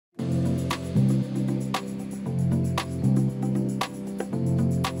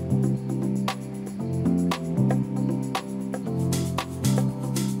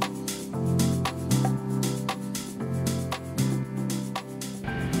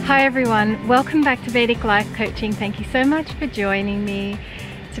Hi everyone, welcome back to Vedic Life Coaching. Thank you so much for joining me.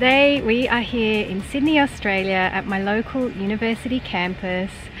 Today we are here in Sydney, Australia at my local university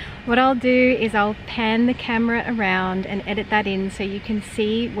campus. What I'll do is I'll pan the camera around and edit that in so you can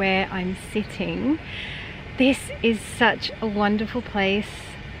see where I'm sitting. This is such a wonderful place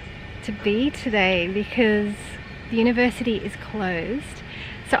to be today because the university is closed.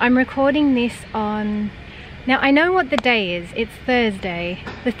 So I'm recording this on, now I know what the day is, it's Thursday,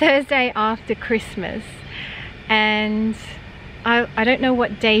 the Thursday after Christmas, and I don't know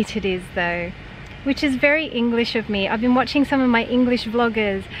what date it is though, which is very English of me. I've been watching some of my English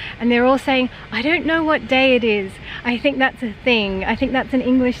vloggers and they're all saying, I don't know what day it is. I think that's a thing. I think that's an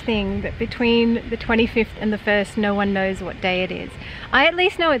English thing, that between the 25th and the 1st, no one knows what day it is. I at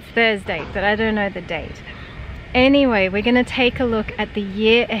least know it's Thursday, but I don't know the date. Anyway, we're going to take a look at the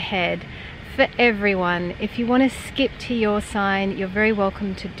year ahead for everyone. If you want to skip to your sign, you're very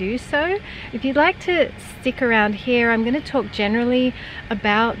welcome to do so. If you'd like to stick around here, I'm going to talk generally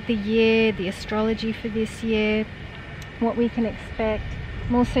about the year, the astrology for this year, what we can expect.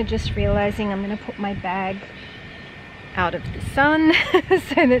 I'm also just realizing I'm going to put my bag out of the sun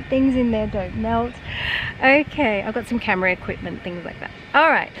so that things in there don't melt. Okay, I've got some camera equipment, things like that. All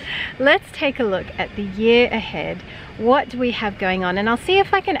right, let's take a look at the year ahead. What do we have going on? And I'll see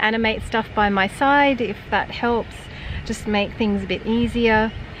if I can animate stuff by my side, if that helps, just make things a bit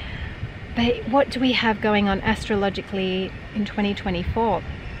easier. But what do we have going on astrologically in 2024?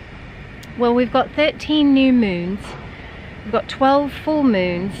 Well, we've got 13 new moons, we've got 12 full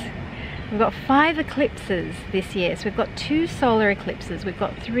moons, we've got 5 eclipses this year. So we've got 2 solar eclipses, we've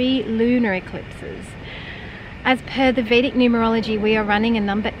got 3 lunar eclipses. As per the Vedic numerology, we are running a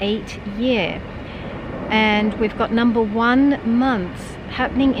number 8 year. And we've got number 1 months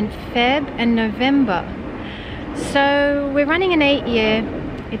happening in Feb and November. So we're running an 8 year.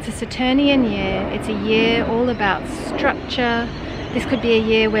 It's a Saturnian year. It's a year all about structure. This could be a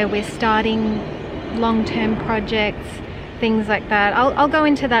year where we're starting long-term projects, things like that. I'll go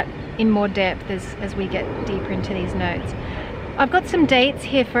into that in more depth as we get deeper into these notes. I've got some dates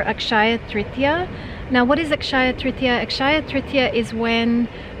here for Akshaya Tritiya. Now, what is Akshaya Tritiya? Akshaya Tritiya is when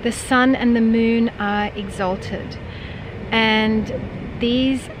the sun and the moon are exalted. And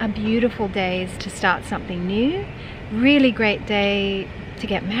these are beautiful days to start something new. Really great day to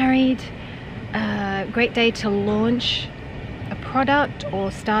get married. Great day to launch a product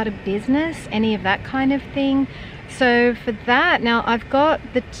or start a business, any of that kind of thing. So for that, now I've got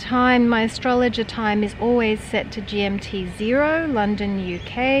the time, my astrologer time is always set to GMT 0, London,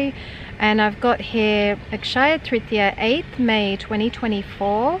 UK. And I've got here Akshaya Tritiya, 8th May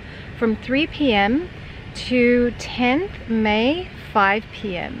 2024 from 3 p.m. to 10th May 5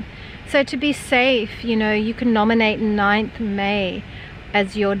 p.m. So to be safe, you know, you can nominate 9th May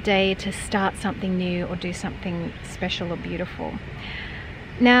as your day to start something new or do something special or beautiful.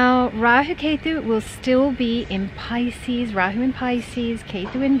 Now, Rahu Ketu will still be in Pisces, Rahu in Pisces,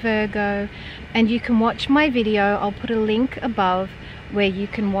 Ketu in Virgo, and you can watch my video. I'll put a link above where you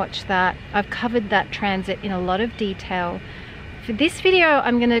can watch that. I've covered that transit in a lot of detail. For this video,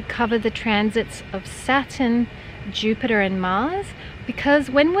 I'm going to cover the transits of Saturn, Jupiter and Mars,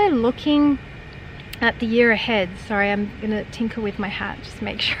 because when we're looking at the year ahead, sorry, I'm going to tinker with my hat, just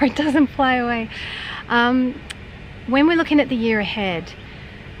make sure it doesn't fly away. When we're looking at the year ahead,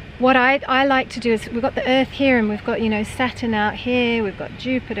 what I like to do is, we've got the Earth here and we've got, you know, Saturn out here, we've got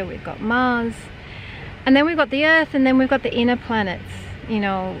Jupiter, we've got Mars, and then we've got the Earth, and then we've got the inner planets. You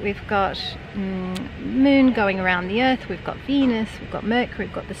know, we've got Moon going around the Earth, we've got Venus, we've got Mercury,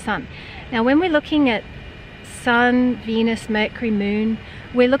 we've got the Sun. Now when we're looking at Sun, Venus, Mercury, Moon,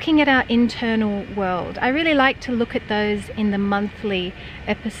 we're looking at our internal world. I really like to look at those in the monthly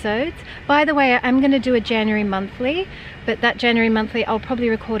episodes. By the way, I'm going to do a January monthly, but that January monthly, I'll probably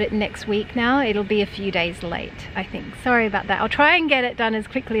record it next week now. It'll be a few days late, I think. Sorry about that. I'll try and get it done as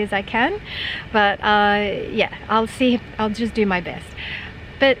quickly as I can, but yeah, I'll just do my best.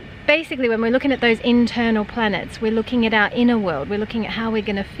 But basically, when we're looking at those internal planets, we're looking at our inner world, we're looking at how we're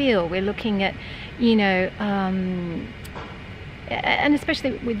going to feel, we're looking at, you know, and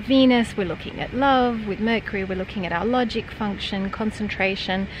especially with Venus, we're looking at love. With Mercury, we're looking at our logic function,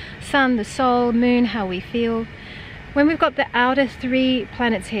 concentration. Sun, the soul. Moon, how we feel. When we've got the outer 3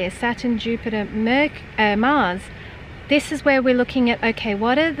 planets here, Saturn, Jupiter, Mars, this is where we're looking at, okay,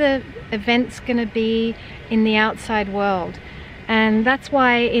 what are the events going to be in the outside world? And that's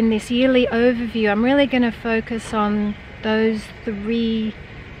why in this yearly overview, I'm really going to focus on those 3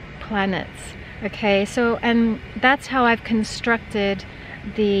 planets. Okay, so, and that's how I've constructed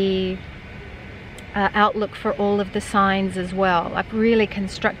the outlook for all of the signs as well. I've really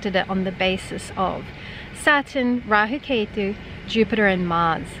constructed it on the basis of Saturn, Rahu, Ketu, Jupiter and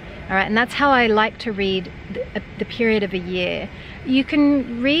Mars. All right, and that's how I like to read the period of a year. You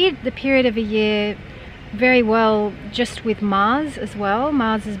can read the period of a year very well just with Mars as well.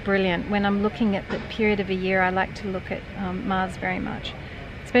 Mars is brilliant. When I'm looking at the period of a year, I like to look at Mars very much,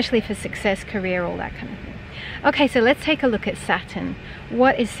 especially for success, career, all that kind of thing. Okay, so let's take a look at Saturn.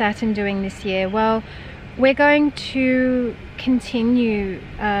 What is Saturn doing this year? Well, we're going to continue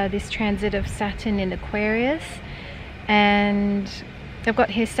this transit of Saturn in Aquarius, and I've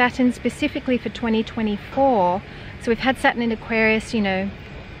got here Saturn specifically for 2024. So we've had Saturn in Aquarius, you know,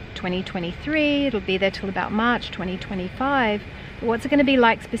 2023, it'll be there till about March 2025. What's it going to be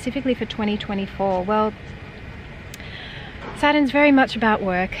like specifically for 2024? Well, Saturn's very much about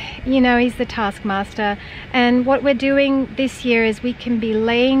work. You know, he's the taskmaster, and what we're doing this year is we can be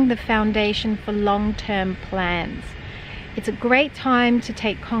laying the foundation for long-term plans. It's a great time to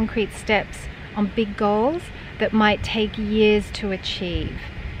take concrete steps on big goals that might take years to achieve.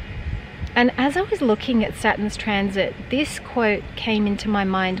 And as I was looking at Saturn's transit, this quote came into my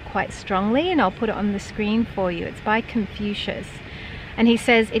mind quite strongly, and I'll put it on the screen for you. It's by Confucius, and he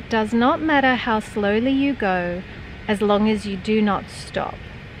says, "It does not matter how slowly you go, as long as you do not stop."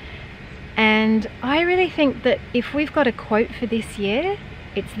 And I really think that if we've got a quote for this year,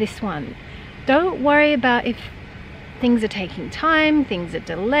 it's this one. Don't worry about if things are taking time, things are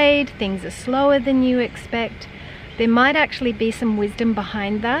delayed, things are slower than you expect. There might actually be some wisdom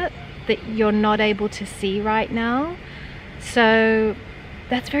behind that you're not able to see right now. So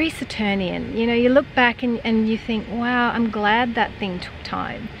that's very Saturnian. You know, you look back and you think, wow, I'm glad that thing took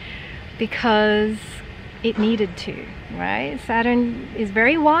time, because it needed to, right? Saturn is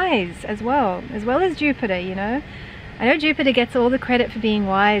very wise as well as Jupiter, you know. I know Jupiter gets all the credit for being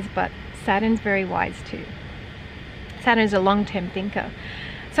wise, but Saturn's very wise too. Saturn's a long-term thinker.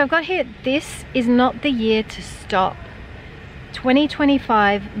 So I've got here, this is not the year to stop.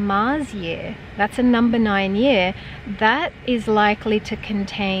 2025 Mars year, that's a number 9 year, that is likely to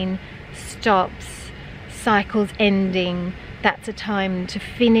contain stops, cycles ending. That's a time to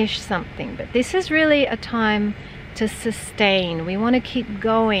finish something, but this is really a time to sustain. We want to keep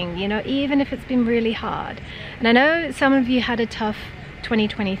going, you know, even if it's been really hard. And I know some of you had a tough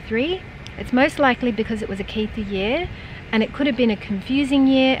 2023. It's most likely because it was a Ketu year, and it could have been a confusing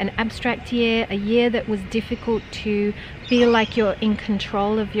year, an abstract year, a year that was difficult to feel like you're in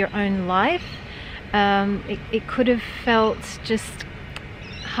control of your own life. It could have felt just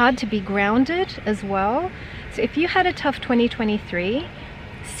hard to be grounded as well. So if you had a tough 2023,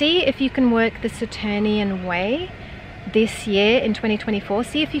 see if you can work the Saturnian way this year in 2024.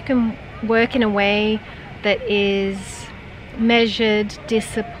 See if you can work in a way that is measured,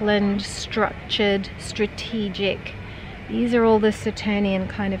 disciplined, structured, strategic. These are all the Saturnian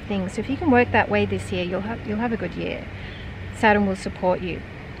kind of things. So if you can work that way this year, you'll have a good year. Saturn will support you.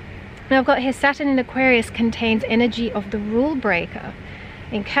 Now I've got here Saturn in Aquarius contains energy of the rule breaker.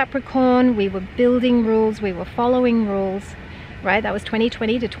 In Capricorn, we were building rules, we were following rules, right? That was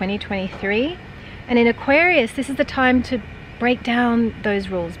 2020 to 2023. And in Aquarius, this is the time to break down those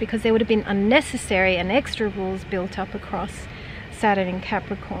rules, because there would have been unnecessary and extra rules built up across Saturn in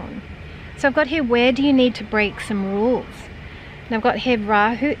Capricorn. So I've got here, where do you need to break some rules? And I've got here,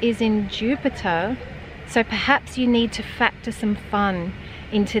 Rahu is in Jupiter, so perhaps you need to factor some fun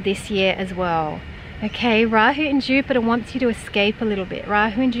into this year as well. Okay, Rahu in Jupiter wants you to escape a little bit.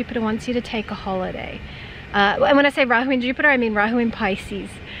 Rahu in Jupiter wants you to take a holiday. And when I say Rahu in Jupiter, I mean Rahu in Pisces.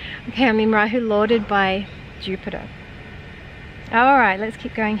 Okay, I mean Rahu lorded by Jupiter. Alright, let's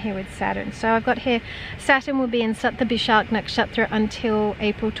keep going here with Saturn. So I've got here, Saturn will be in Satta Bishak Nakshatra until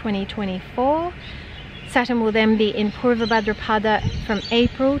April 2024. Saturn will then be in Purva Bhadrapada from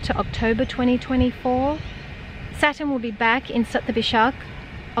April to October 2024. Saturn will be back in Satta Bishak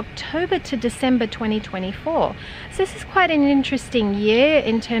October to December 2024. So this is quite an interesting year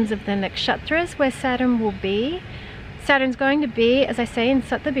in terms of the nakshatras where Saturn will be. Saturn's going to be, as I say, in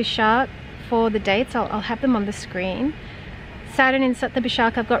Satta Bishak for the dates. I'll have them on the screen. Saturn in Satta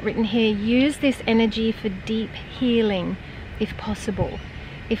Bishak, I've got written here, use this energy for deep healing if possible.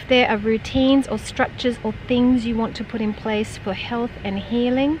 If there are routines or structures or things you want to put in place for health and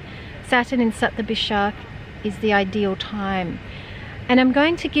healing, Saturn in Satta Bishak is the ideal time. And I'm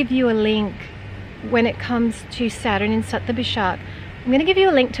going to give you a link when it comes to Saturn in Satta Bishak. I'm going to give you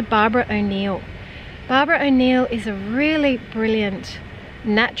a link to Barbara O'Neill. Barbara O'Neill is a really brilliant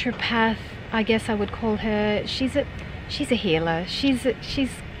naturopath, I guess I would call her. She's a healer. She's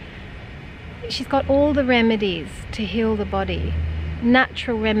got all the remedies to heal the body,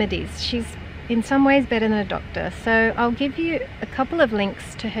 natural remedies. She's in some ways better than a doctor. So I'll give you a couple of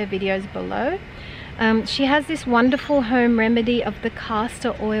links to her videos below. She has this wonderful home remedy of the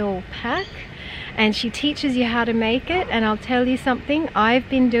castor oil pack, and she teaches you how to make it. And I'll tell you something, I've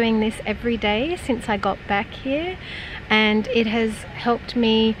been doing this every day since I got back here, and it has helped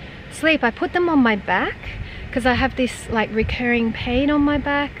me sleep. I put them on my back because I have this like recurring pain on my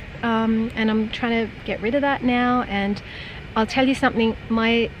back, and I'm trying to get rid of that now. And I'll tell you something,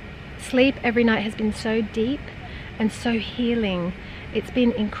 my sleep every night has been so deep and so healing. It's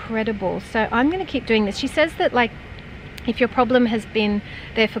been incredible. So I'm going to keep doing this. She says that, like, if your problem has been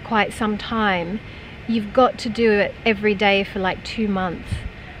there for quite some time, you've got to do it every day for like 2 months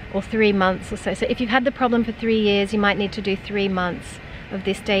or 3 months or so. So if you've had the problem for 3 years, you might need to do 3 months of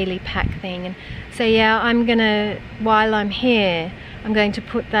this daily pack thing. And so yeah, I'm gonna, while I'm here, I'm going to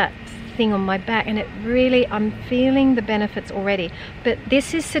put that thing on my back, and it really, I'm feeling the benefits already. But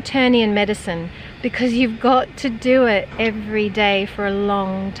this is Saturnian medicine, because you've got to do it every day for a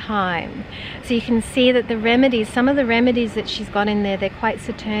long time. So you can see that the remedies, some of the remedies that she's got in there, they're quite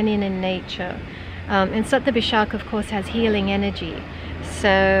Saturnian in nature. And Sattva of course has healing energy.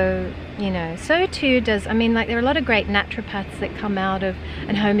 So, you know, so too does, I mean, like, there are a lot of great naturopaths that come out of,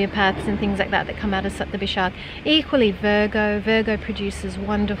 and homeopaths and things like that come out of Sattva. Equally Virgo produces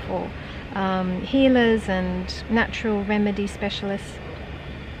wonderful healers and natural remedy specialists.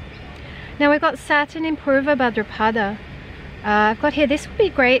 Now we've got Saturn in Purva Bhadrapada. I've got here, this would be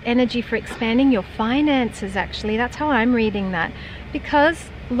great energy for expanding your finances, actually. That's how I'm reading that. Because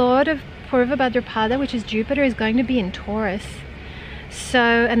Lord of Purva Bhadrapada, which is Jupiter, is going to be in Taurus. So,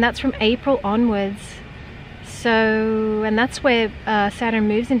 and that's from April onwards. So, and that's where Saturn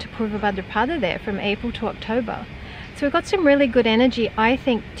moves into Purva Bhadrapada there, from April to October. So we've got some really good energy, I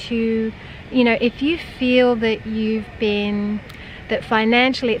think, to, you know, if you feel that that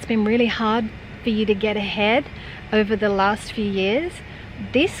financially it's been really hard for you to get ahead over the last few years,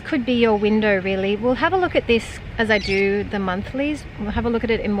 this could be your window, really. We'll have a look at this as I do the monthlies. We'll have a look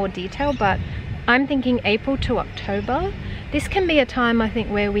at it in more detail, but I'm thinking April to October. This can be a time, I think,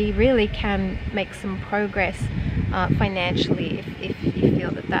 where we really can make some progress financially if you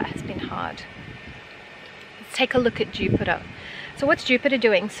feel that has been hard. Let's take a look at Jupiter. So what's Jupiter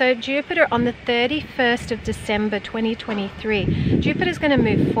doing? So Jupiter on the 31st of December 2023, Jupiter's going to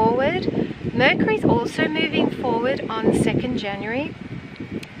move forward. Mercury's also moving forward on 2nd January.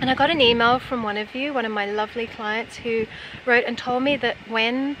 And I got an email from one of you, one of my lovely clients, who wrote and told me that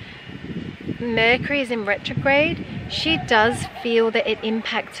when Mercury is in retrograde, she does feel that it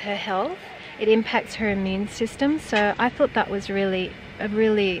impacts her health, it impacts her immune system. So I thought that was really a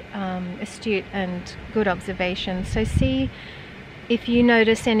really astute and good observation. So see if you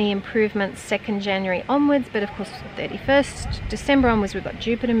notice any improvements 2nd January onwards, but of course 31st December onwards we've got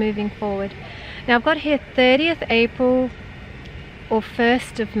Jupiter moving forward. Now I've got here 30th April or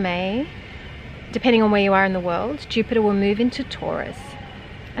 1st of May, depending on where you are in the world, Jupiter will move into Taurus.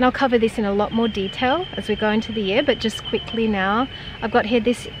 And I'll cover this in a lot more detail as we go into the year, but just quickly now, I've got here,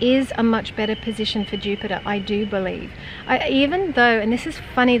 this is a much better position for Jupiter, I do believe. Even though, and this is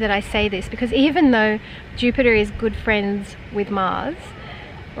funny that I say this, because even though Jupiter is good friends with Mars,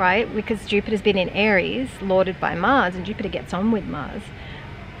 right, because Jupiter's been in Aries, lorded by Mars, and Jupiter gets on with Mars,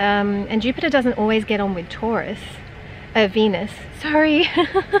 and Jupiter doesn't always get on with Venus, sorry.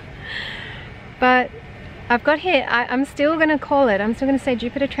 But I've got here, I'm still going to call it, I'm still going to say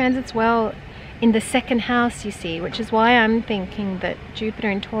Jupiter transits well in the 2nd house, you see, which is why I'm thinking that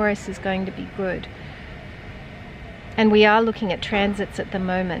Jupiter in Taurus is going to be good. And we are looking at transits at the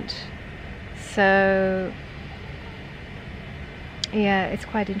moment. So, yeah, it's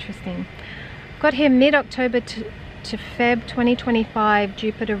quite interesting. I've got here mid-October to Feb 2025,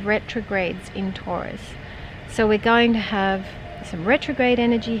 Jupiter retrogrades in Taurus. So we're going to have some retrograde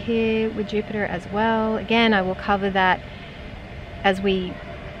energy here with Jupiter as well. Again, I will cover that as we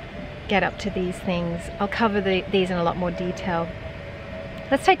get up to these things. I'll cover these in a lot more detail.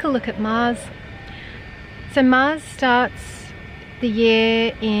 Let's take a look at Mars. So Mars starts the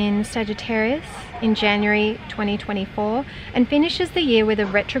year in Sagittarius in January 2024 and finishes the year with a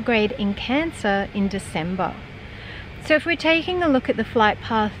retrograde in Cancer in December. So if we're taking a look at the flight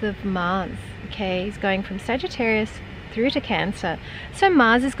path of Mars, okay, he's going from Sagittarius through to Cancer. So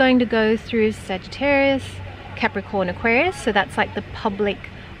Mars is going to go through Sagittarius, Capricorn, Aquarius, so that's like the public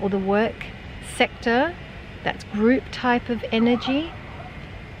or the work sector, that's group type of energy.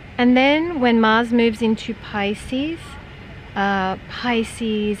 And then when Mars moves into Pisces,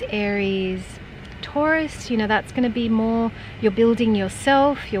 Aries, Taurus, you know, that's going to be more, you're building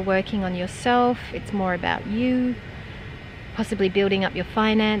yourself, you're working on yourself, it's more about you. possibly building up your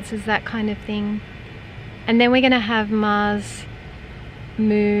finances, that kind of thing. And then we're going to have Mars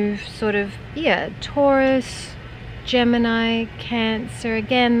move sort of, yeah, Taurus, Gemini, Cancer.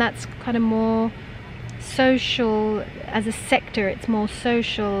 Again, that's kind of more social. As a sector, it's more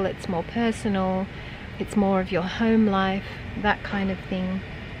social, it's more personal, it's more of your home life, that kind of thing.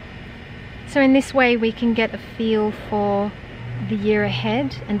 So in this way we can get a feel for the year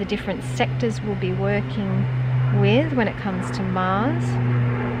ahead and the different sectors we'll be working with when it comes to Mars.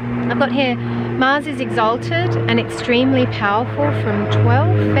 I've got here, Mars is exalted and extremely powerful from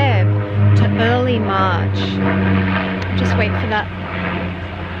 12 Feb to early March. Just wait for that.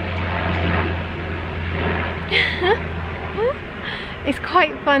 It's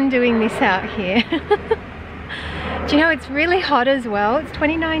quite fun doing this out here. Do you know, it's really hot as well. It's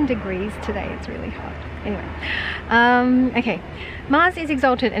 29 degrees today. It's really hot. Anyway, okay. Mars is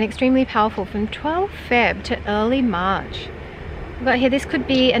exalted and extremely powerful from 12 Feb to early March. We've got here, this could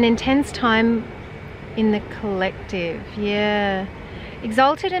be an intense time in the collective. Yeah.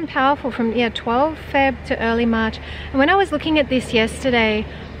 Exalted and powerful from 12 Feb to early March. And when I was looking at this yesterday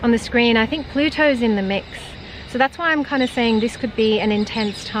on the screen, I think Pluto's in the mix. So that's why I'm kind of saying this could be an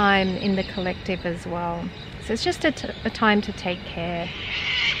intense time in the collective as well. So it's just a time to take care.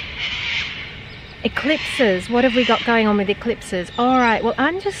 Eclipses, what have we got going on with eclipses? Alright, well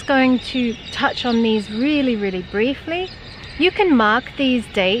I'm just going to touch on these really briefly. You can mark these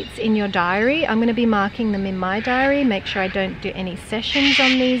dates in your diary. I'm going to be marking them in my diary. Make sure I don't do any sessions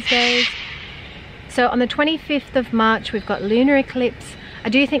on these days. So on the 25th of March we've got lunar eclipse. I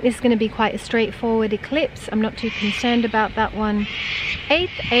do think this is going to be quite a straightforward eclipse. I'm not too concerned about that one.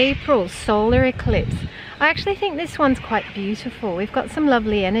 8th April, solar eclipse. I actually think this one's quite beautiful. We've got some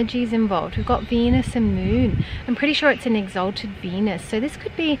lovely energies involved. We've got Venus and Moon. I'm pretty sure it's an exalted Venus. So this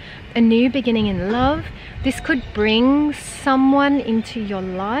could be a new beginning in love. This could bring someone into your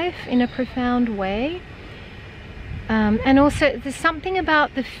life in a profound way. And also there's something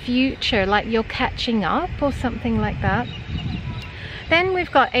about the future, like you're catching up or something like that. Then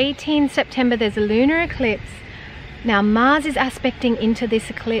we've got 18 September, there's a lunar eclipse. Now Mars is aspecting into this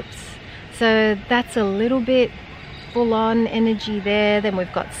eclipse, so that's a little bit full-on energy there. Then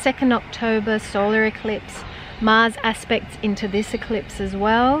we've got 2nd October, solar eclipse. Mars aspects into this eclipse as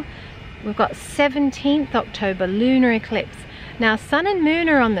well. We've got 17th October, lunar eclipse. Now Sun and Moon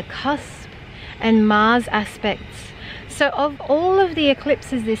are on the cusp and Mars aspects. So of all of the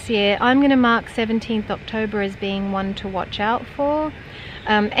eclipses this year, I'm going to mark 17th October as being one to watch out for.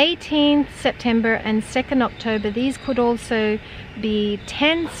 18th September and 2nd October, these could also be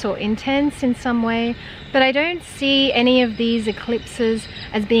tense or intense in some way, but I don't see any of these eclipses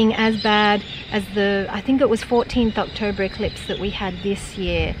as being as bad as the, I think it was 14th October eclipse that we had this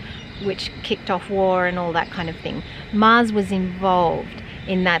year, which kicked off war and all that kind of thing. Mars was involved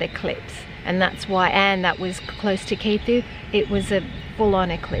in that eclipse. And that's why, and that was close to Ketu, it was a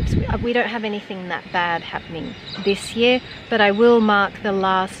full-on eclipse. We don't have anything that bad happening this year, but I will mark the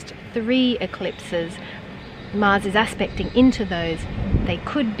last 3 eclipses. Mars is aspecting into those. They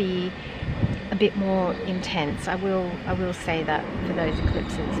could be a bit more intense. I will say that for those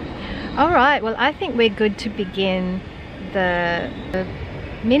eclipses. Alright, well I think we're good to begin the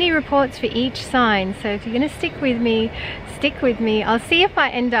mini reports for each sign. So if you're going to stick with me, stick with me. I'll see if I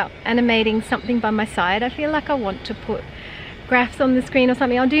end up animating something by my side. I feel like I want to put graphs on the screen or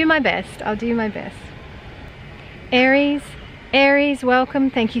something. I'll do my best. I'll do my best. Aries, welcome.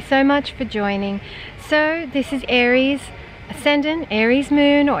 Thank you so much for joining. So this is Aries Ascendant, Aries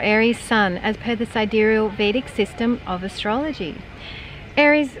Moon or Aries Sun as per the sidereal Vedic system of astrology.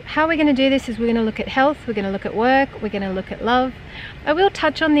 Aries, how we're going to do this is we're going to look at health, we're going to look at work, we're going to look at love. I will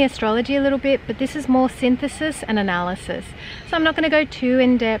touch on the astrology a little bit, but this is more synthesis and analysis. So I'm not going to go too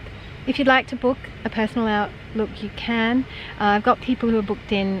in depth. If you'd like to book a personal outlook, you can. I've got people who are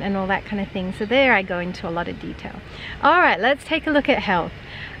booked in and all that kind of thing. So there I go into a lot of detail. Alright, let's take a look at health.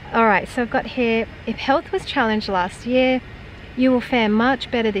 Alright, so I've got here, if health was challenged last year, you will fare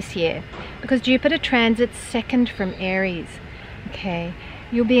much better this year because Jupiter transits 2nd from Aries. Okay,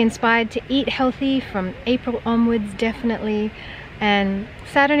 you'll be inspired to eat healthy from April onwards, definitely. And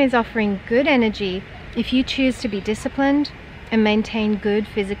Saturn is offering good energy if you choose to be disciplined and maintain good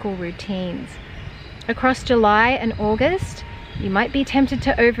physical routines. Across July and August, you might be tempted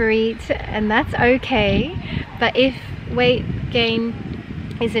to overeat, and that's okay. But if weight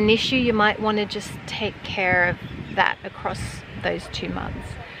gain is an issue, you might want to just take care of that across those 2 months.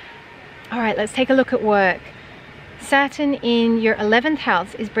 All right, let's take a look at work. Saturn in your 11th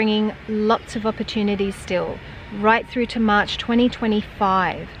house is bringing lots of opportunities still, right through to March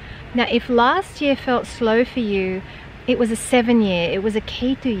 2025. Now, if last year felt slow for you, it was a 7-year, it was a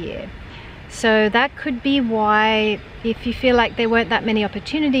Ketu year. So that could be why, if you feel like there weren't that many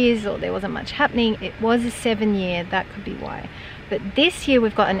opportunities or there wasn't much happening, it was a 7-year, that could be why. But this year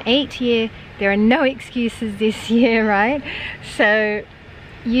we've got an 8-year, there are no excuses this year, right? So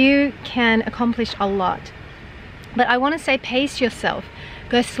you can accomplish a lot. But I want to say, pace yourself.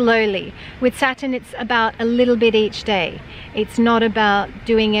 Go slowly. With Saturn, it's about a little bit each day. It's not about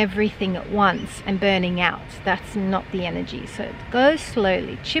doing everything at once and burning out. That's not the energy. So go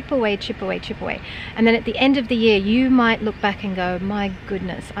slowly, chip away, chip away, chip away. And then at the end of the year, you might look back and go, my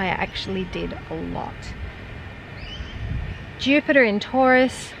goodness, I actually did a lot. Jupiter in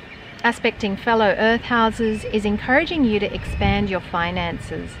Taurus, aspecting fellow earth houses, is encouraging you to expand your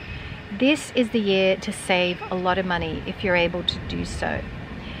finances. This is the year to save a lot of money if you're able to do so.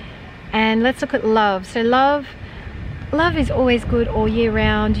 And let's look at love. So love is always good all year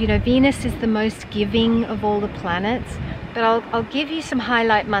round. You know, Venus is the most giving of all the planets. But I'll give you some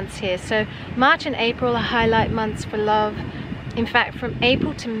highlight months here. So March and April are highlight months for love. In fact, from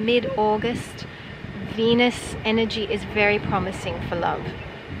April to mid-August, Venus energy is very promising for love.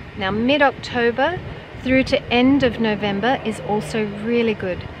 Now mid-October through to end of November is also really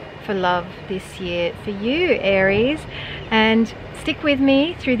good for love this year for you, Aries. And stick with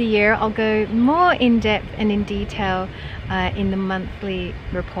me through the year. I'll go more in depth and in detail in the monthly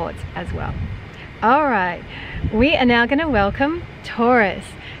reports as well. All right, we are now going to welcome Taurus.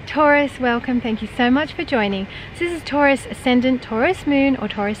 Taurus, welcome. Thank you so much for joining. So this is Taurus Ascendant, Taurus Moon, or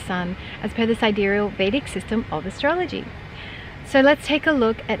Taurus Sun, as per the sidereal Vedic system of astrology. So let's take a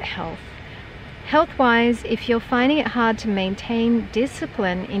look at health. Health-wise, if you're finding it hard to maintain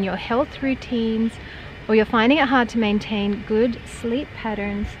discipline in your health routines, or you're finding it hard to maintain good sleep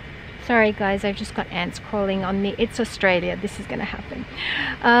patterns, sorry guys, I've just got ants crawling on me. It's Australia, this is going to happen.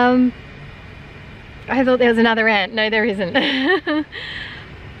 I thought there was another ant. No, there isn't.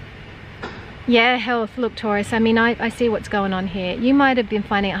 Yeah, health. Look, Taurus, I mean, I see what's going on here. You might have been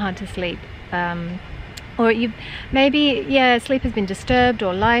finding it hard to sleep. Or you maybe, yeah, sleep has been disturbed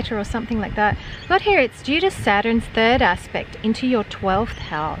or lighter or something like that. But here it's due to Saturn's third aspect into your 12th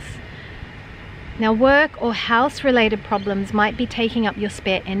house. Now work or house related problems might be taking up your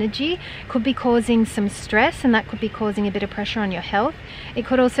spare energy, could be causing some stress, and that could be causing a bit of pressure on your health. It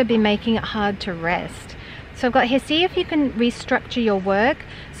could also be making it hard to rest. So I've got here, see if you can restructure your work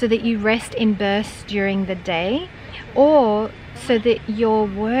so that you rest in bursts during the day, or so that your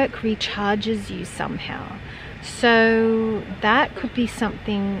work recharges you somehow. So that could be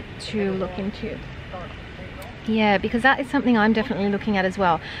something to look into. Yeah, because that is something I'm definitely looking at as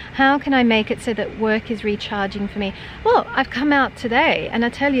well. How can I make it so that work is recharging for me? Well, I've come out today and I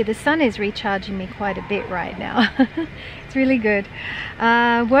tell you, the sun is recharging me quite a bit right now. It's really good.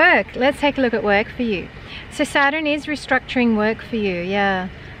 Work, let's take a look at work for you. So Saturn is restructuring work for you. Yeah,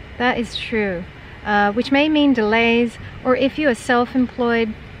 that is true. Which may mean delays, or if you are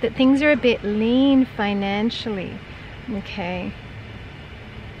self-employed, that things are a bit lean financially. Okay.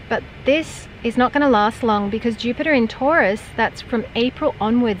 But this is not going to last long, because Jupiter in Taurus, that's from April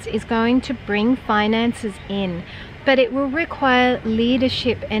onwards, is going to bring finances in. But it will require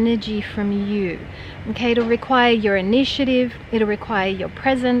leadership energy from you. Okay, it'll require your initiative, it'll require your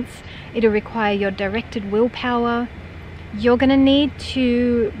presence, it'll require your directed willpower. You're going to need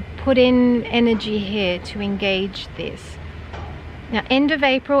to put in energy here to engage this. Now, end of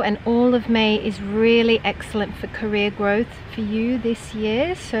April and all of May is really excellent for career growth for you this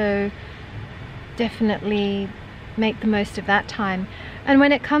year. So definitely make the most of that time. And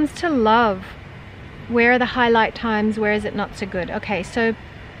when it comes to love, where are the highlight times? Where is it not so good? Okay, so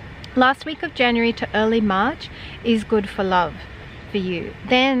last week of January to early March is good for love for you.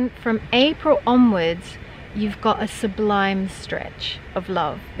 Then from April onwards, you've got a sublime stretch of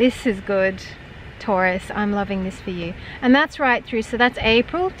love. This is good, Taurus. I'm loving this for you. And that's right through, so that's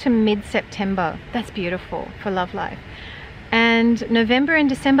April to mid-September. That's beautiful for love life. And November and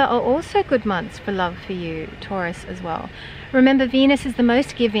December are also good months for love for you, Taurus, as well. Remember, Venus is the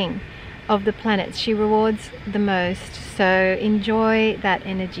most giving of the planets. She rewards the most. So enjoy that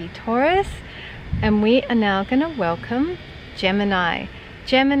energy, Taurus. And we are now going to welcome Gemini.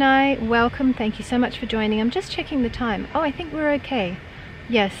 Gemini, welcome. Thank you so much for joining. I'm just checking the time. Oh, I think we're okay.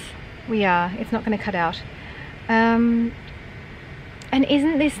 Yes, we are. It's not going to cut out. And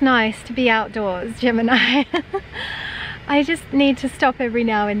isn't this nice to be outdoors, Gemini? I just need to stop every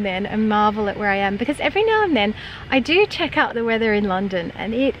now and then and marvel at where I am, because every now and then I do check out the weather in London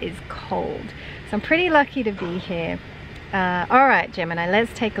and it is cold. So I'm pretty lucky to be here. All right, Gemini,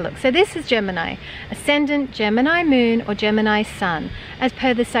 let's take a look. So this is Gemini, Ascendant, Gemini Moon, or Gemini Sun, as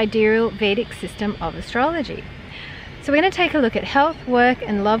per the sidereal Vedic system of astrology. So we're going to take a look at health, work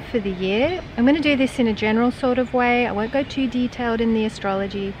and love for the year. I'm going to do this in a general sort of way. I won't go too detailed in the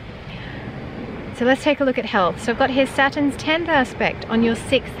astrology. So let's take a look at health. So I've got here Saturn's 10th aspect on your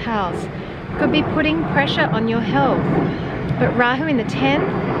 6th house. Could be putting pressure on your health. But Rahu in the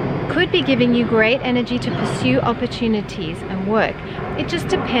 10th could be giving you great energy to pursue opportunities and work. It just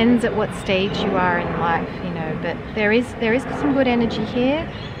depends at what stage you are in life, you know, but there is some good energy here.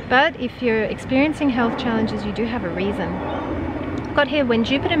 But if you're experiencing health challenges, you do have a reason. I've got here when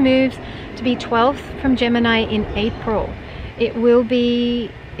Jupiter moves to be 12th from Gemini in April, it will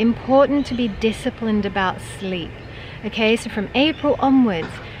be important to be disciplined about sleep. Okay, so from April onwards,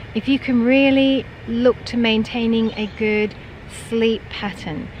 if you can really look to maintaining a good sleep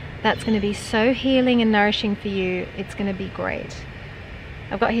pattern, that's going to be so healing and nourishing for you. It's going to be great.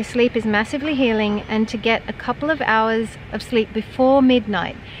 I've got here sleep is massively healing, and to get a couple of hours of sleep before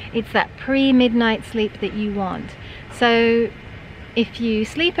midnight. It's that pre-midnight sleep that you want. So if you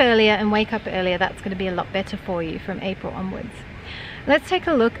sleep earlier and wake up earlier, that's going to be a lot better for you from April onwards. Let's take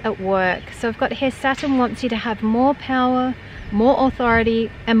a look at work. So I've got here Saturn wants you to have more power, more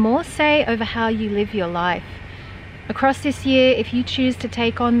authority and more say over how you live your life. Across this year, if you choose to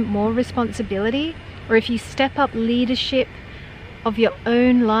take on more responsibility, or if you step up leadership of your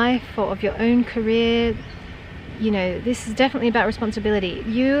own life or of your own career, you know, this is definitely about responsibility.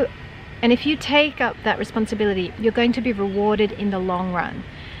 And if you take up that responsibility, you're going to be rewarded in the long run.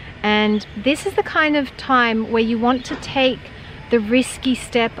 And this is the kind of time where you want to take the risky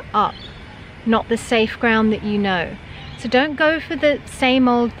step up, not the safe ground that you know. So don't go for the same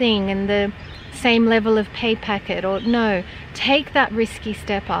old thing and the same level of pay packet, or no, take that risky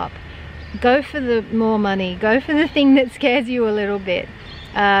step up. Go for the more money, go for the thing that scares you a little bit,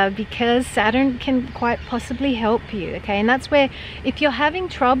 because Saturn can quite possibly help you, okay? And that's where, if you're having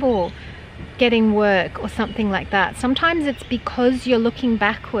trouble getting work or something like that, sometimes it's because you're looking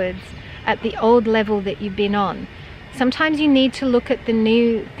backwards at the old level that you've been on. Sometimes you need to look at the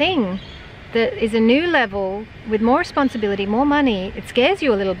new thing that is a new level with more responsibility, more money. It scares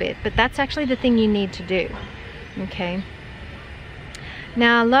you a little bit, but that's actually the thing you need to do, okay?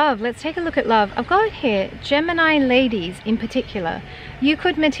 Now love, let's take a look at love. I've got here Gemini ladies in particular. You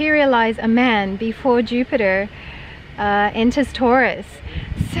could materialize a man before Jupiter enters Taurus.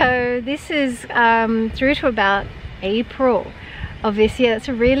 So this is through to about April of this year. That's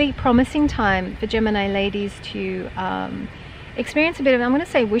a really promising time for Gemini ladies to experience a bit of, I'm going to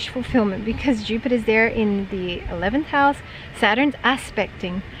say, wish fulfillment, because Jupiter's there in the 11th house. Saturn's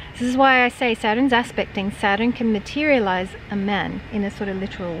aspecting. This is why I say Saturn's aspecting. Saturn can materialize a man in a sort of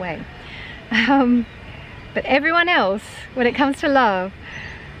literal way. But everyone else, when it comes to love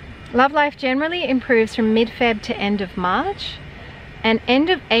life generally improves from mid-Feb to end of March, and end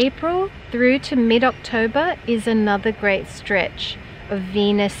of April through to mid-October is another great stretch of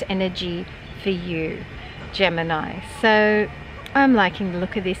Venus energy for you, Gemini. So I'm liking the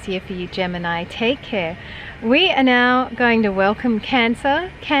look of this year for you, Gemini. Take care. We are now going to welcome Cancer.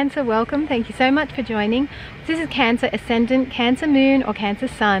 Cancer, welcome. Thank you so much for joining. This is Cancer Ascendant, Cancer Moon or Cancer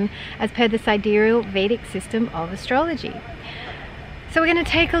Sun, as per the sidereal Vedic system of astrology. So we're going to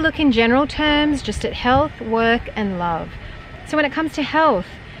take a look in general terms just at health, work and love. So when it comes to health,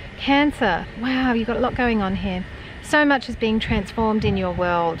 Cancer, wow, you've got a lot going on here. So much is being transformed in your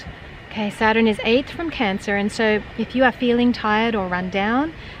world. Okay, Saturn is 8th from Cancer, and so if you are feeling tired or run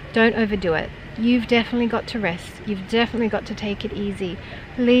down, don't overdo it. You've definitely got to rest. You've definitely got to take it easy.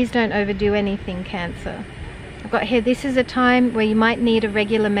 Please don't overdo anything, Cancer. I've got here, this is a time where you might need a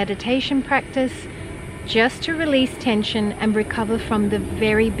regular meditation practice just to release tension and recover from the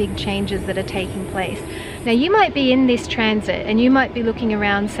very big changes that are taking place. Now you might be in this transit and you might be looking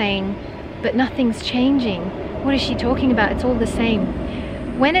around saying, but nothing's changing. What is she talking about? It's all the same.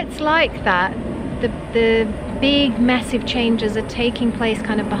 When it's like that, the big massive changes are taking place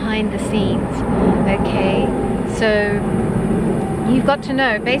kind of behind the scenes, okay? So you've got to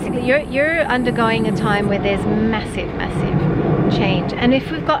know, basically you're undergoing a time where there's massive change. And if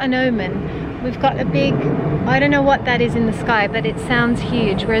we've got an omen, we've got a big, I don't know what that is in the sky, but it sounds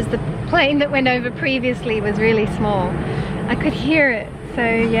huge, whereas the plane that went over previously was really small. I could hear it. So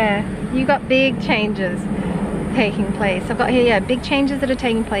yeah, you got big changes taking place. I've got here, yeah, big changes that are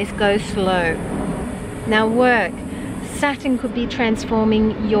taking place. Go slow. Now work, Saturn could be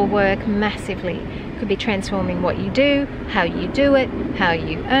transforming your work massively. Could be transforming what you do, how you do it, how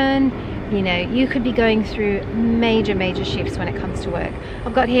you earn. You know, you could be going through major shifts when it comes to work.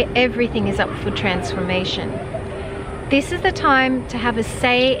 I've got here, everything is up for transformation. This is the time to have a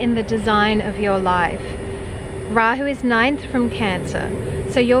say in the design of your life. Rahu is 9th from Cancer,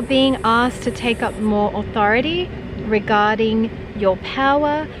 so you're being asked to take up more authority, regarding your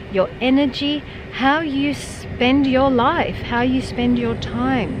power, your energy, how you spend your life, how you spend your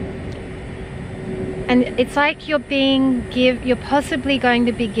time. And it's like you're possibly going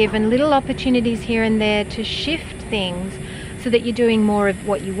to be given little opportunities here and there to shift things so that you're doing more of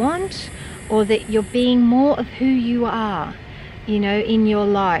what you want, or that you're being more of who you are, you know, in your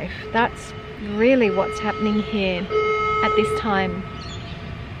life. That's really what's happening here at this time.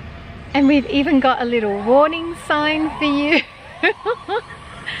 And we've even got a little warning sign for you.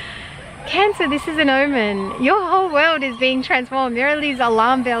 Cancer, this is an omen. Your whole world is being transformed. There are these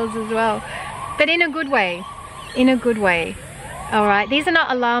alarm bells as well, but in a good way. In a good way. All right, these are not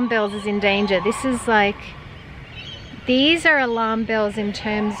alarm bells as in danger. This is like, these are alarm bells in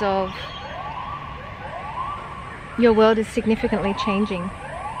terms of your world is significantly changing.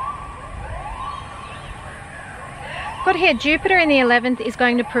 Got here, Jupiter in the 11th is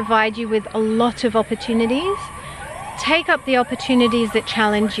going to provide you with a lot of opportunities. Take up the opportunities that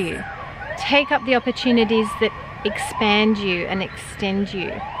challenge you. Take up the opportunities that expand you and extend you.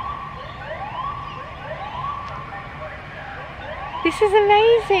 This is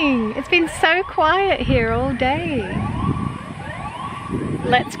amazing. It's been so quiet here all day.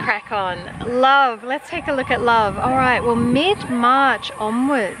 Let's crack on. Love, let's take a look at love. All right, well, mid-March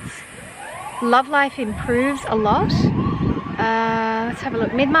onwards, love life improves a lot. Let's have a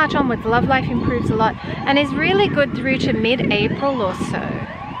look. Mid-March onwards, love life improves a lot and is really good through to mid-April or so.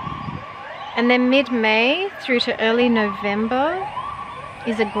 And then mid-May through to early November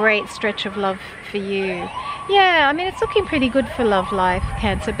is a great stretch of love for you. Yeah, I mean, it's looking pretty good for love life,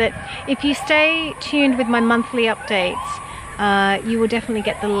 Cancer, but if you stay tuned with my monthly updates, you will definitely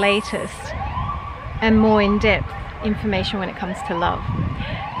get the latest and more in-depth information when it comes to love.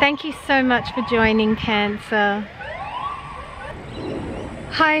 Thank you so much for joining, Cancer.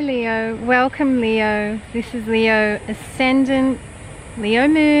 Hi Leo, welcome Leo. This is Leo Ascendant, Leo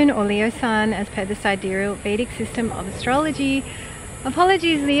Moon or Leo Sun as per the sidereal Vedic system of astrology.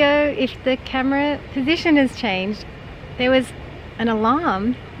 Apologies Leo if the camera position has changed. There was an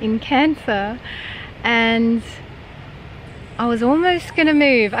alarm in Cancer and I was almost gonna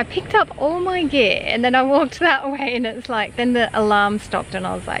move. I picked up all my gear and then I walked that way and it's like, then the alarm stopped and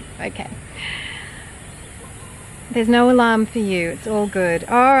I was like, okay. There's no alarm for you, it's all good.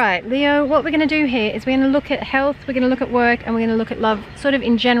 All right, Leo, what we're gonna do here is we're gonna look at health, we're gonna look at work, and we're gonna look at love, sort of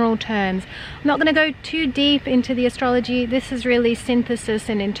in general terms. I'm not gonna go too deep into the astrology. This is really synthesis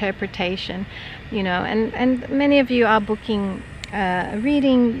and interpretation, you know, and many of you are booking a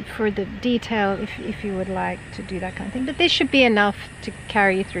reading for the detail if you would like to do that kind of thing. But this should be enough to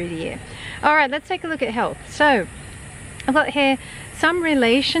carry you through the year. All right, let's take a look at health. So, I've got here some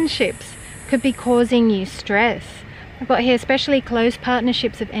relationships could be causing you stress. I've got here especially close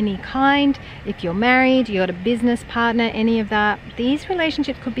partnerships of any kind. If you're married, you got a business partner, any of that, these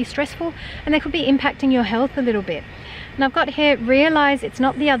relationships could be stressful and they could be impacting your health a little bit. And I've got here, realize it's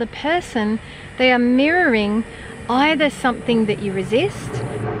not the other person, they are mirroring either something that you resist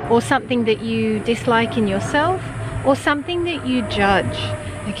or something that you dislike in yourself or something that you judge.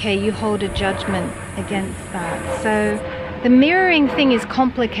 Okay, you hold a judgment against that. So the mirroring thing is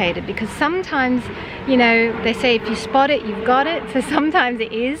complicated because sometimes, you know, they say if you spot it, you've got it. So sometimes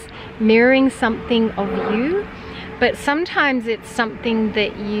it is mirroring something of you, but sometimes it's something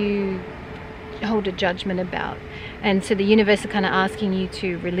that you hold a judgment about. And so the universe is kind of asking you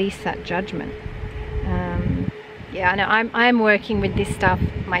to release that judgment. Yeah, I know I'm working with this stuff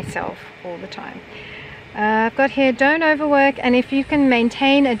myself all the time. I've got here, don't overwork, and if you can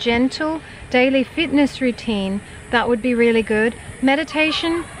maintain a gentle daily fitness routine, that would be really good.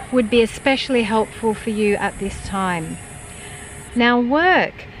 Meditation would be especially helpful for you at this time. Now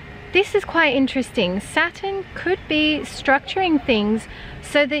work, this is quite interesting. Saturn could be structuring things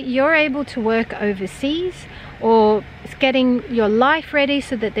so that you're able to work overseas or getting your life ready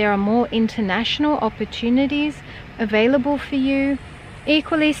so that there are more international opportunities available for you.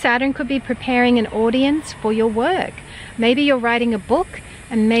 Equally, Saturn could be preparing an audience for your work. Maybe you're writing a book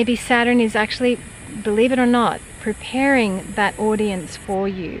and maybe Saturn is actually, believe it or not, preparing that audience for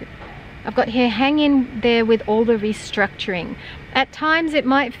you. I've got here, hang in there with all the restructuring. At times it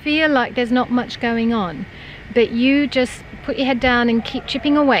might feel like there's not much going on, but you just put your head down and keep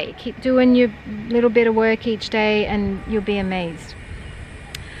chipping away. Keep doing your little bit of work each day and you'll be amazed.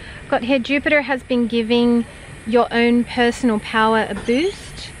 I've got here, Jupiter has been giving your own personal power a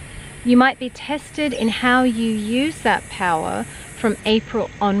boost. You might be tested in how you use that power from April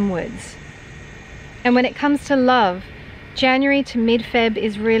onwards. And when it comes to love, January to mid-Feb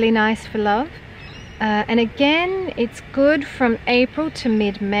is really nice for love. And again, it's good from April to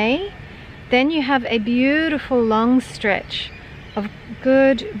mid-May. Then you have a beautiful long stretch of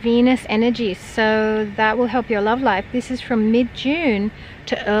good Venus energy, so that will help your love life. This is from mid-June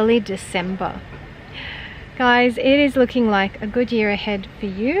to early December. Guys, it is looking like a good year ahead for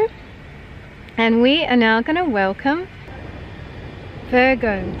you. And we are now going to welcome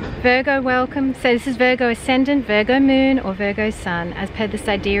Virgo. Virgo welcome. So this is Virgo Ascendant, Virgo Moon, or Virgo Sun, as per the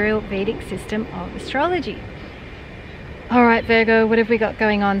sidereal Vedic system of astrology. All right, Virgo, what have we got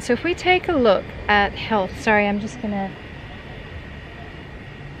going on? So if we take a look at health, sorry, I'm just going to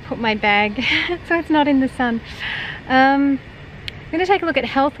put my bag so it's not in the sun. I'm going to take a look at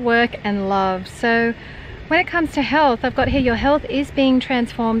health, work, and love. So when it comes to health, I've got here your health is being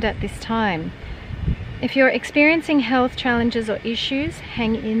transformed at this time. If you're experiencing health challenges or issues,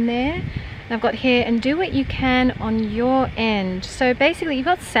 hang in there. I've got here, and do what you can on your end. So basically you've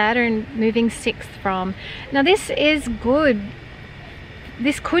got Saturn moving 6th from. Now this is good.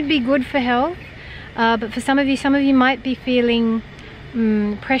 This could be good for health, but for some of you might be feeling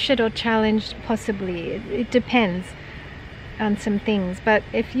pressured or challenged, possibly. It depends on some things. But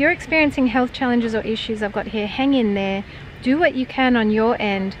if you're experiencing health challenges or issues, I've got here, hang in there. Do what you can on your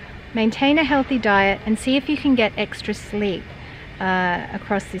end. Maintain a healthy diet and see if you can get extra sleep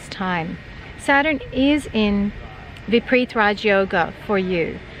across this time. Saturn is in Viparit Raj Yoga for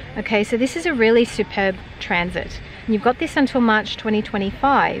you. Okay, so this is a really superb transit. And you've got this until March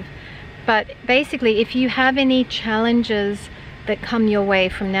 2025. But basically, if you have any challenges that come your way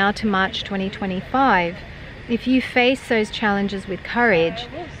from now to March 2025, if you face those challenges with courage,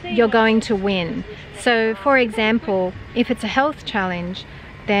 you're going to win. So, for example, if it's a health challenge,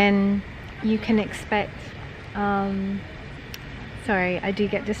 then you can expect... sorry, I do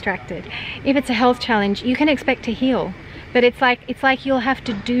get distracted. If it's a health challenge, you can expect to heal, but it's like you'll have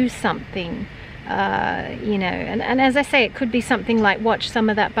to do something, you know. And as I say, it could be something like watch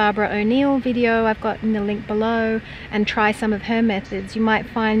some of that Barbara O'Neill video I've got in the link below and try some of her methods. You might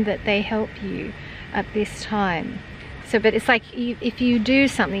find that they help you at this time. So, but it's like if you do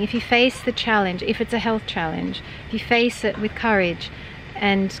something, if you face the challenge, if it's a health challenge, if you face it with courage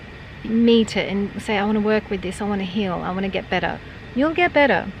and meet it and say, I want to work with this, I want to heal, I want to get better, you'll get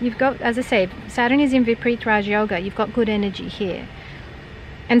better. You've got, as I say, Saturn is in Viparit Raj Yoga. You've got good energy here.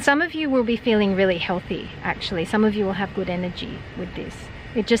 And some of you will be feeling really healthy, actually. Some of you will have good energy with this.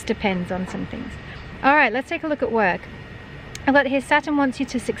 It just depends on some things. All right, let's take a look at work. I've got here, Saturn wants you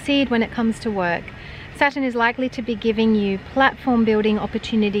to succeed when it comes to work. Saturn is likely to be giving you platform building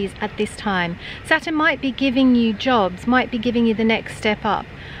opportunities at this time. Saturn might be giving you jobs, might be giving you the next step up.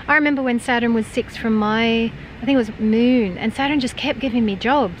 I remember when Saturn was 6 from my, I think it was Moon, and Saturn just kept giving me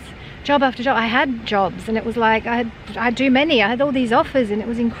jobs. Job after job. I had jobs, and it was like, I'd do many. I had all these offers, and it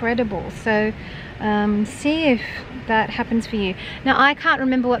was incredible. So see if that happens for you. Now, I can't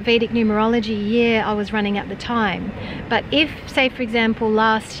remember what Vedic numerology year I was running at the time, but if, say for example,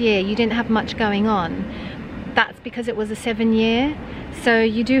 last year you didn't have much going on, that's because it was a 7-year. So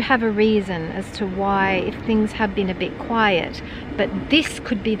you do have a reason as to why, if things have been a bit quiet, but this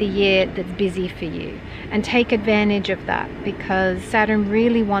could be the year that's busy for you, and take advantage of that, because Saturn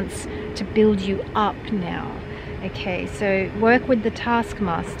really wants to build you up now. Okay, so work with the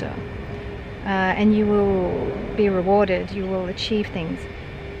taskmaster, and you will be rewarded, you will achieve things.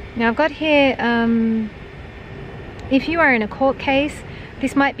 Now I've got here, if you are in a court case,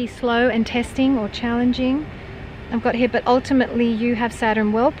 this might be slow and testing or challenging. I've got here, but ultimately you have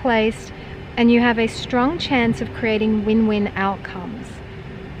Saturn well placed and you have a strong chance of creating win-win outcomes.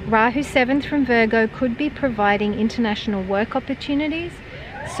 Rahu 7th from Virgo could be providing international work opportunities,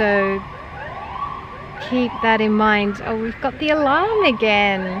 so keep that in mind. Oh, we've got the alarm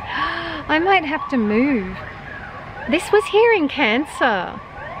again. I might have to move. This was here in Cancer.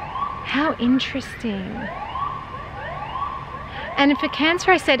 How interesting. And for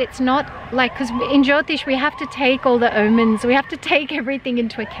Cancer, I said it's not like, because in Jyotish we have to take all the omens, we have to take everything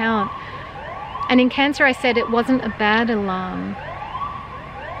into account. And in Cancer I said it wasn't a bad alarm.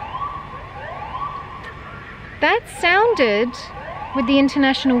 That sounded with the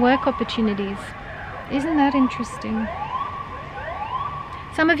international work opportunities. Isn't that interesting?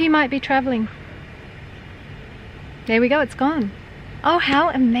 Some of you might be traveling. There we go, it's gone. Oh, how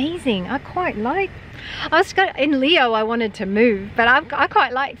amazing. I quite like, in Leo I wanted to move, but I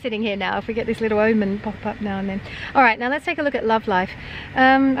quite like sitting here now if we get this little omen pop up now and then. All right, now let's take a look at love life.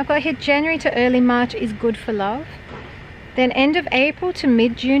 I've got here January to early March is good for love. Then end of April to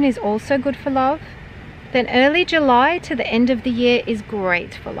mid-June is also good for love. Then early July to the end of the year is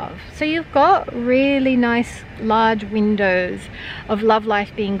great for love. So you've got really nice large windows of love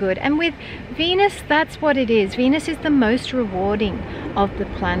life being good. And with Venus, that's what it is. Venus is the most rewarding of the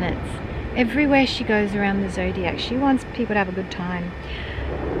planets. everywhere she goes around the zodiac. She wants people to have a good time.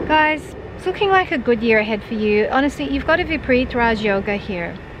 Guys, it's looking like a good year ahead for you. Honestly, you've got a Vipreet Raj Yoga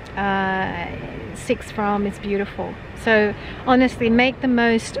here. 6 from, it's beautiful. So honestly, make the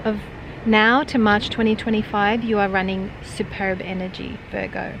most of now to March 2025. You are running superb energy,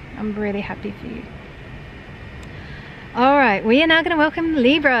 Virgo. I'm really happy for you. All right, we are now going to welcome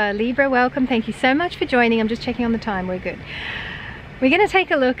Libra. Libra, welcome. Thank you so much for joining. I'm just checking on the time. We're good. We're going to take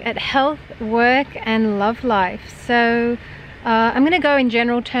a look at health, work, and love life. So I'm going to go in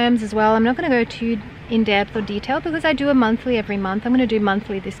general terms as well. I'm not going to go too in-depth or detailed because I do a monthly every month. I'm going to do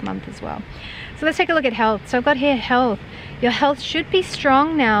monthly this month as well. So let's take a look at health. So I've got here health. Your health should be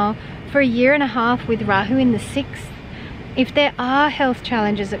strong now for a year and a half with Rahu in the 6th. If there are health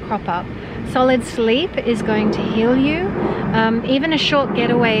challenges that crop up, solid sleep is going to heal you. Even a short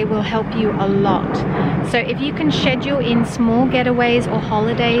getaway will help you a lot. So if you can schedule in small getaways or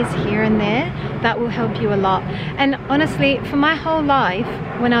holidays here and there, that will help you a lot. And honestly, for my whole life,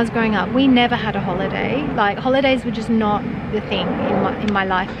 when I was growing up, we never had a holiday. Like, holidays were just not the thing in my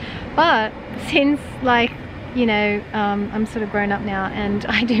life. But since, like, you know, I'm sort of grown up now and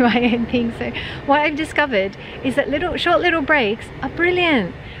I do my own thing. So what I've discovered is that short little breaks are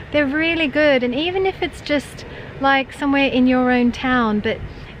brilliant. They're really good. And even if it's just like somewhere in your own town, but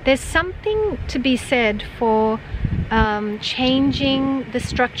there's something to be said for changing the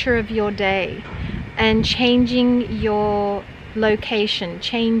structure of your day and changing your location,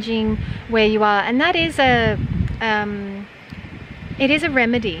 changing where you are. And that is it is a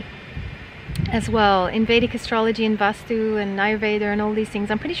remedy as well in Vedic astrology and Vastu and Ayurveda and all these things.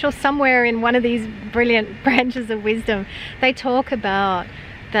 I'm pretty sure somewhere in one of these brilliant branches of wisdom they talk about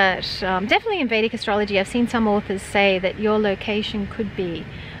that. Definitely in Vedic astrology, I've seen some authors say that your location could be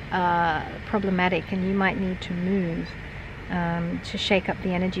problematic and you might need to move to shake up the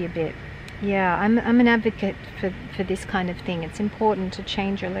energy a bit. Yeah, I'm an advocate for this kind of thing. It's important to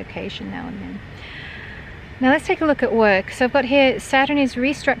change your location now and then. Now let's take a look at work. So I've got here, Saturn is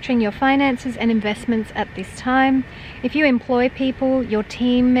restructuring your finances and investments at this time. If you employ people, your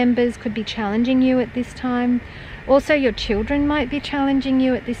team members could be challenging you at this time. Also, your children might be challenging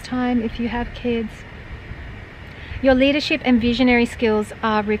you at this time if you have kids. Your leadership and visionary skills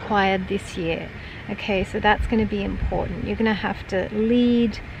are required this year. Okay, so that's going to be important. You're going to have to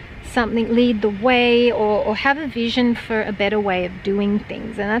lead something, lead the way, or have a vision for a better way of doing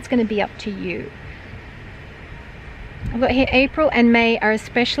things, and that's going to be up to you. I've got here April and May are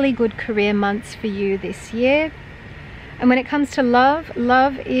especially good career months for you this year. And when it comes to love,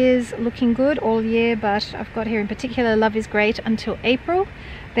 love is looking good all year, but I've got here in particular love is great until April.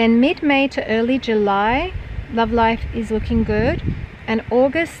 Then mid-May to early July, love life is looking good. And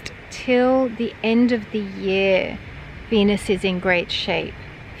August till the end of the year, Venus is in great shape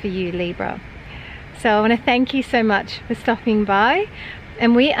for you, Libra. So I want to thank you so much for stopping by.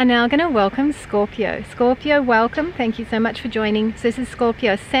 And we are now going to welcome Scorpio. Scorpio, welcome. Thank you so much for joining. So this is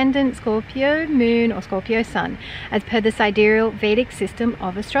Scorpio Ascendant, Scorpio Moon, or Scorpio Sun, as per the sidereal Vedic system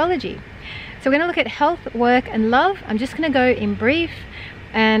of astrology. So we're going to look at health, work, and love. I'm just going to go in brief,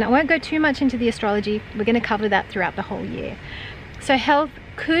 and I won't go too much into the astrology. We're going to cover that throughout the whole year. So health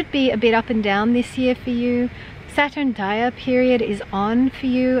could be a bit up and down this year for you. Saturn Daya period is on for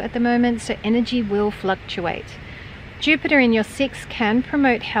you at the moment, so energy will fluctuate. Jupiter in your 6th can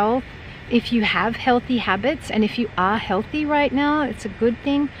promote health if you have healthy habits, and if you are healthy right now, it's a good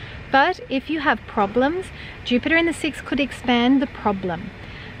thing. But if you have problems, Jupiter in the 6th could expand the problem.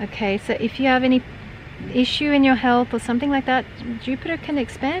 Okay, so if you have any issue in your health or something like that, Jupiter can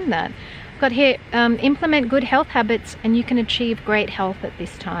expand that. I've got here, implement good health habits and you can achieve great health at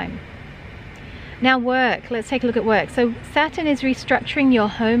this time. Now work, let's take a look at work. So Saturn is restructuring your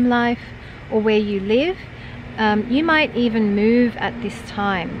home life or where you live. You might even move at this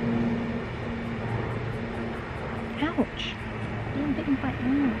time. Ouch! Being bitten by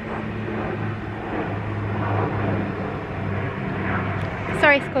ants.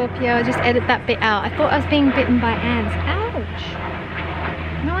 Sorry, Scorpio, I'll just edit that bit out. I thought I was being bitten by ants. Ouch!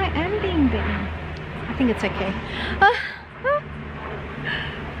 No, I am being bitten. I think it's okay.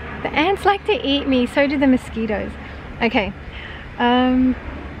 The ants like to eat me, so do the mosquitoes. Okay.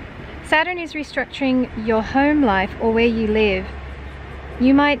 Saturn is restructuring your home life or where you live.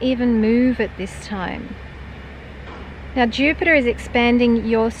 You might even move at this time. Now Jupiter is expanding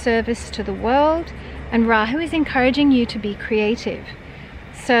your service to the world, and Rahu is encouraging you to be creative.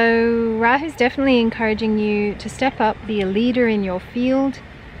 So Rahu is definitely encouraging you to step up, be a leader in your field.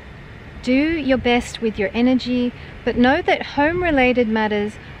 Do your best with your energy, but know that home-related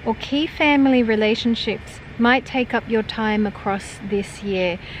matters or key family relationships might take up your time across this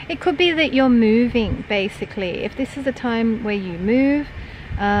year. It could be that you're moving, basically. If this is a time where you move,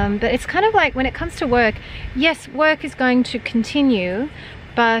 but it's kind of like when it comes to work, yes, work is going to continue,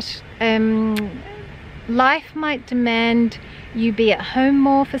 but life might demand you be at home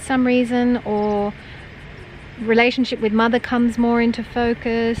more for some reason, or relationship with mother comes more into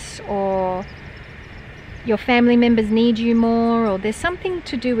focus, or your family members need you more, or there's something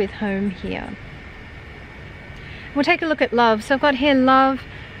to do with home here. We'll take a look at love. So I've got here love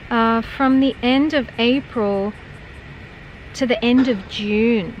from the end of April to the end of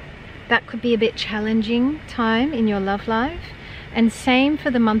June. That could be a bit challenging time in your love life, and same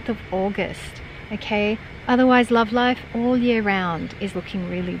for the month of August. Okay, otherwise love life all year round is looking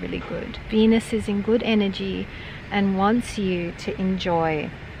really, really good. Venus is in good energy and wants you to enjoy.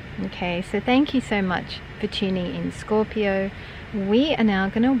 Okay, so thank you so much for tuning in, Scorpio. We are now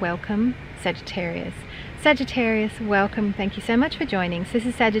going to welcome Sagittarius. Sagittarius, welcome. Thank you so much for joining. So this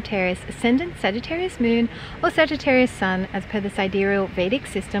is Sagittarius Ascendant, Sagittarius Moon, or Sagittarius Sun, as per the sidereal Vedic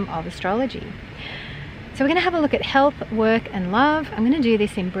system of astrology. So we're going to have a look at health, work, and love. I'm going to do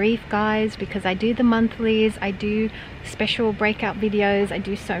this in brief, guys, because I do the monthlies, I do special breakout videos, I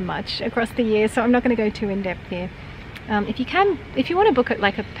do so much across the year, so I'm not going to go too in-depth here. If you want to book it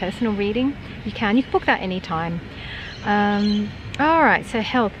like a personal reading, you can book that anytime. Alright, so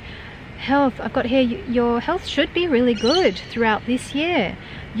health, I've got here, your health should be really good throughout this year.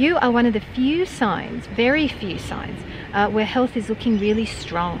 You are one of the few signs, very few signs, where health is looking really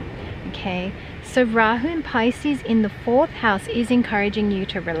strong. Okay, so Rahu in Pisces in the 4th house is encouraging you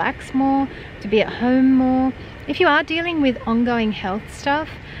to relax more, to be at home more. If you are dealing with ongoing health stuff,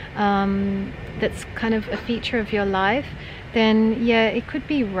 that's kind of a feature of your life, then yeah, it could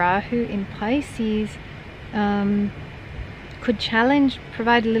be Rahu in Pisces could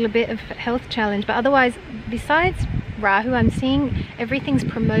provide a little bit of health challenge, but otherwise, besides Rahu, I'm seeing everything's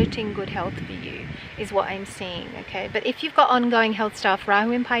promoting good health for you, is what I'm seeing. Okay, but if you've got ongoing health stuff,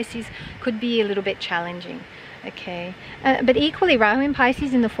 Rahu in Pisces could be a little bit challenging. Okay, but equally, Rahu in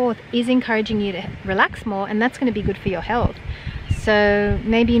Pisces in the 4th is encouraging you to relax more, and that's going to be good for your health. So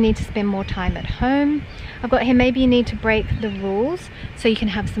maybe you need to spend more time at home. I've got here, maybe you need to break the rules so you can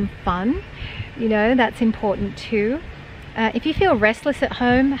have some fun. You know, that's important too. If you feel restless at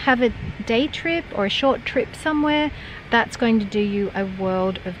home, have a day trip or a short trip somewhere. That's going to do you a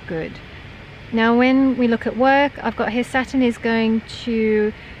world of good. Now when we look at work, I've got here Saturn is going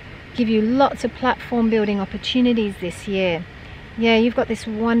to give you lots of platform building opportunities this year. Yeah, you've got this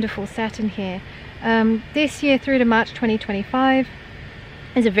wonderful Saturn here. This year through to March 2025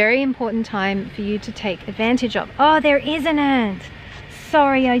 is a very important time for you to take advantage of. Oh, there is an ant.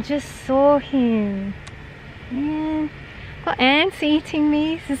 Sorry, I just saw him. Yeah. Got ants eating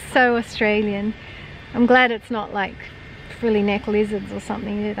me. This is so Australian. I'm glad it's not like frilly neck lizards or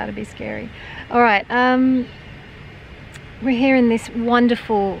something. Yeah, that'd be scary. Alright, we're here in this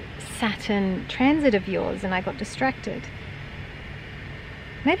wonderful Saturn transit of yours, and I got distracted.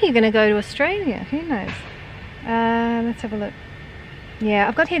 Maybe you're going to go to Australia, who knows. Let's have a look. Yeah,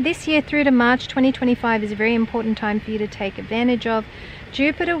 I've got here this year through to March 2025 is a very important time for you to take advantage of.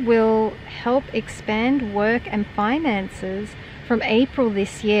 Jupiter will help expand work and finances from April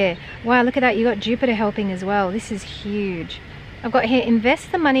this year. Wow, look at that, you got Jupiter helping as well. This is huge. I've got here,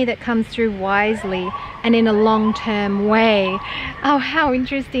 invest the money that comes through wisely and in a long-term way. Oh, how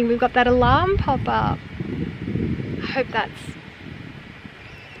interesting. We've got that alarm pop up. I hope that's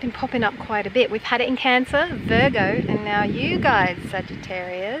been popping up quite a bit. We've had it in Cancer, Virgo, and now you guys,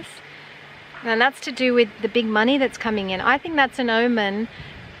 Sagittarius. And that's to do with the big money that's coming in. I think that's an omen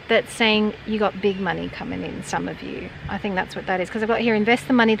that's saying you got big money coming in, some of you. I think that's what that is, because I've got here, invest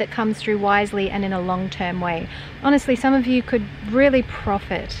the money that comes through wisely and in a long-term way. Honestly, some of you could really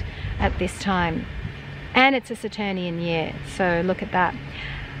profit at this time. And it's a Saturnian year, so look at that.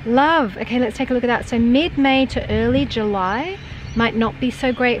 Love, okay, let's take a look at that. So mid-May to early July might not be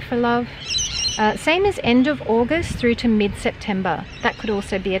so great for love. Same as end of August through to mid-September. That could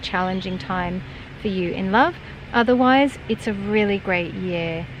also be a challenging time for you in love. Otherwise, it's a really great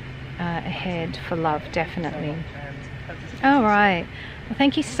year ahead for love, definitely. All right. Well,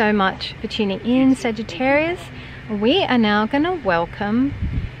 thank you so much for tuning in, Sagittarius. We are now going to welcome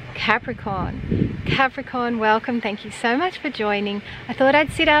Capricorn. Capricorn, welcome. Thank you so much for joining. I thought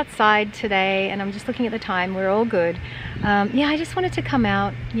I'd sit outside today, and I'm just looking at the time. We're all good. Yeah, I just wanted to come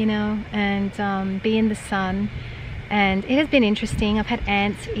out, you know, and be in the sun and it has been interesting. I've had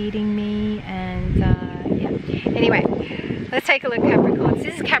ants eating me, and yeah. Anyway, let's take a look at Capricorn.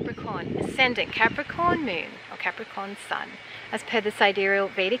 This is Capricorn, ascendant Capricorn moon, or Capricorn sun, as per the sidereal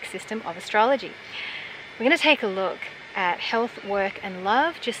Vedic system of astrology. We're going to take a look at health, work, and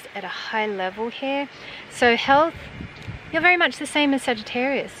love, just at a high level here. So health, you're very much the same as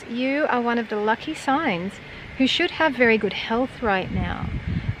Sagittarius. You are one of the lucky signs who should have very good health right now.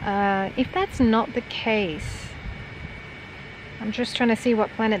 If that's not the case, I'm just trying to see what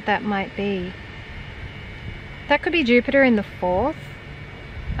planet that might be. That could be Jupiter in the 4th.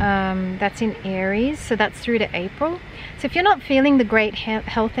 That's in Aries, so that's through to April. So if you're not feeling the great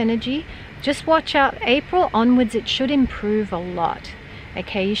health energy, just watch out. April onwards, it should improve a lot.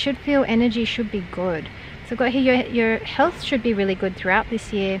 Okay, you should feel energy should be good. So I've got here, your health should be really good throughout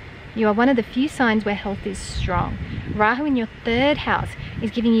this year. You are one of the few signs where health is strong. Rahu in your 3rd house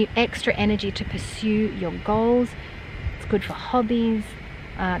is giving you extra energy to pursue your goals. It's good for hobbies.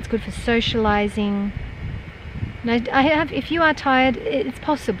 It's good for socializing. Now, if you are tired, it's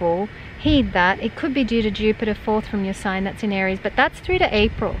possible. Heed that. It could be due to Jupiter 4th from your sign, that's in Aries, but that's through to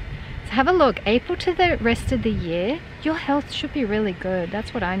April. So have a look. April to the rest of the year, your health should be really good.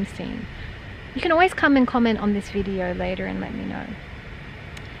 That's what I'm seeing. You can always come and comment on this video later and let me know.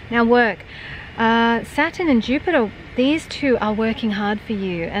 Now work. Saturn and Jupiter, these two are working hard for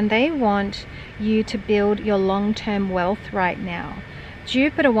you, and they want you to build your long-term wealth right now.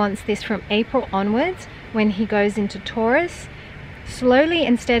 Jupiter wants this from April onwards, when he goes into Taurus. Slowly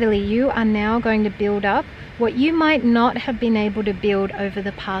and steadily, you are now going to build up what you might not have been able to build over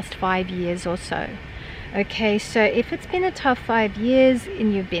the past 5 years or so. Okay, so if it's been a tough 5 years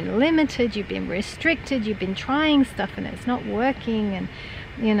and you've been limited, you've been restricted, you've been trying stuff and it's not working, and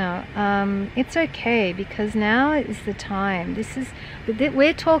you know, it's okay, because now is the time.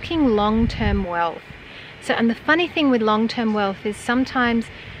 We're talking long-term wealth. So, and the funny thing with long-term wealth is sometimes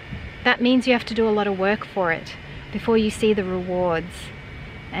that means you have to do a lot of work for it before you see the rewards.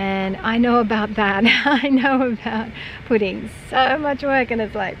 And I know about that. I know about putting so much work, and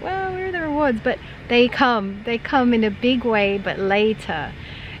it's like, well, where are the rewards? But they come in a big way, but later.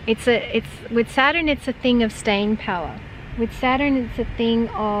 It's with Saturn, it's a thing of staying power. With Saturn, it's a thing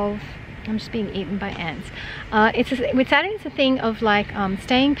of, I'm just being eaten by ants. With Saturn, it's a thing of like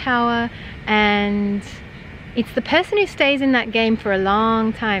staying power, and it's the person who stays in that game for a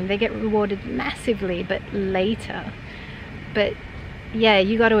long time. They get rewarded massively, but later. But yeah,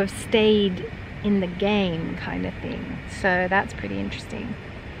 you got to have stayed in the game, kind of thing. So that's pretty interesting.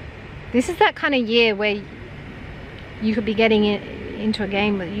 This is that kind of year where you could be getting into a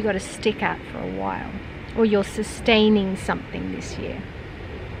game that you got to stick at for a while, or you're sustaining something this year.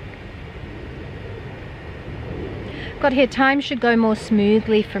 Got here, time should go more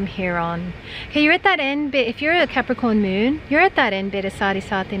smoothly from here on. Okay, you're at that end bit. If you're a Capricorn moon, you're at that end bit of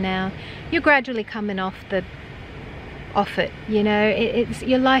Sadhisati now. You're gradually coming off it, you know.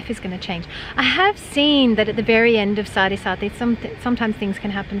 Your life is going to change. I have seen that at the very end of Sadhisati, sometimes things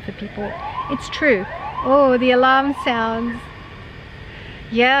can happen for people. It's true. Oh, the alarm sounds.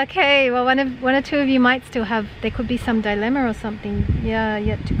 Yeah, okay, well, one or two of you might still have, there could be some dilemma or something, yeah,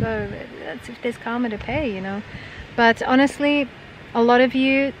 yet to go. That's if there's karma to pay, you know. But honestly, a lot of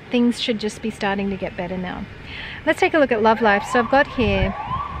you, things should just be starting to get better now. Let's take a look at love life. So I've got here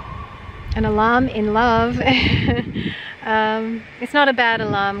an alarm in love. It's not a bad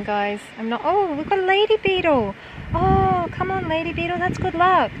alarm, guys. Oh, we've got a lady beetle. Oh, come on, lady beetle, that's good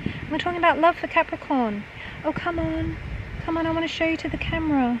luck. We're talking about love for Capricorn. Oh, come on. Come on, I want to show you to the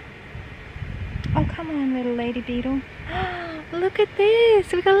camera. Oh, come on, little lady beetle. Look at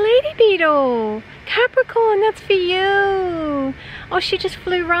this. We've got a lady beetle. Capricorn, that's for you. Oh, she just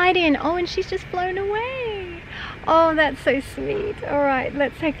flew right in. Oh, and she's just flown away. Oh, that's so sweet. All right,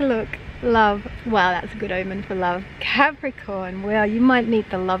 let's take a look. Love. Wow, that's a good omen for love. Capricorn. Well, you might meet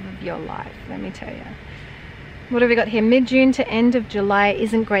the love of your life, let me tell you. What have we got here? Mid-June to end of July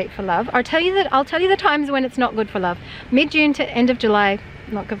isn't great for love. I'll tell you the times when it's not good for love. Mid-June to end of July,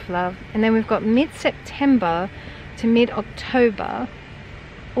 not good for love. And then we've got mid-September to mid-October,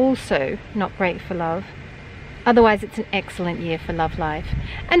 also not great for love. Otherwise, it's an excellent year for love life.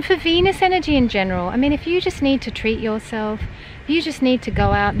 And for Venus energy in general, I mean, if you just need to treat yourself, if you just need to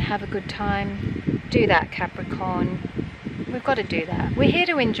go out and have a good time, do that, Capricorn. We've got to do that. We're here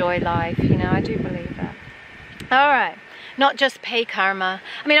to enjoy life, you know, I do believe that. All right, not just pay karma.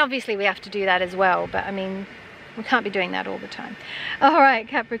 I mean, obviously we have to do that as well, but I mean, we can't be doing that all the time. All right,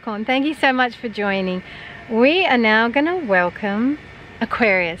 Capricorn, thank you so much for joining. We are now gonna welcome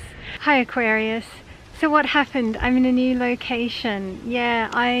Aquarius. Hi, Aquarius. So what happened? I'm in a new location. Yeah,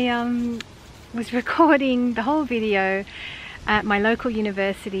 was recording the whole video at my local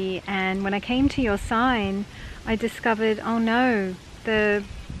university, and when I came to your sign, I discovered, oh no, the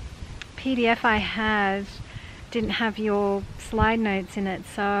PDF I had didn't have your slide notes in it.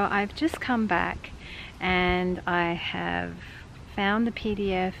 So I've just come back and I have found the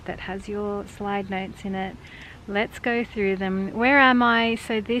PDF that has your slide notes in it. Let's go through them. Where am I?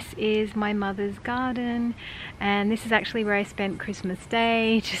 So this is my mother's garden, and this is actually where I spent Christmas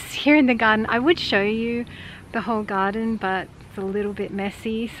Day, just here in the garden. I would show you the whole garden, but it's a little bit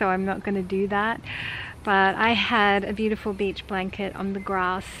messy, so I'm not going to do that. But I had a beautiful beach blanket on the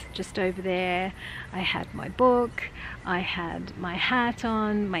grass just over there. I had my book, I had my hat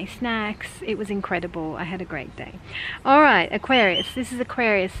on, my snacks. It was incredible. I had a great day. All right, Aquarius. This is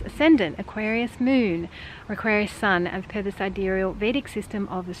Aquarius Ascendant, Aquarius Moon, or Aquarius Sun, as per the sidereal Vedic system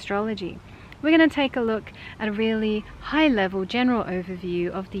of astrology. We're going to take a look at a really high-level general overview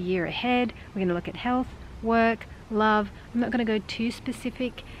of the year ahead. We're going to look at health, work, love. I'm not going to go too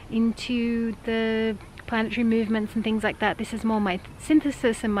specific into the planetary movements and things like that. This is more my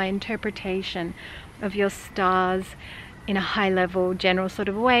synthesis and my interpretation of your stars in a high-level general sort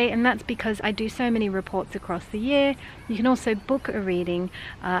of way, and that's because I do so many reports across the year. You can also book a reading.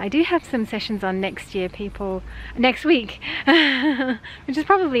 I do have some sessions on next week, which is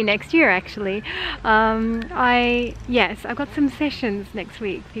probably next year actually. Yes, I've got some sessions next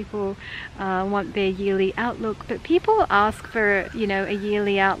week. People want their yearly outlook, but people ask for, you know, a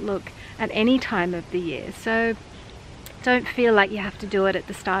yearly outlook at any time of the year. So don't feel like you have to do it at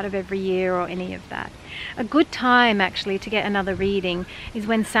the start of every year or any of that. A good time actually to get another reading is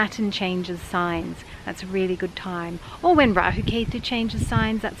when Saturn changes signs. That's a really good time. Or when Rahu Ketu changes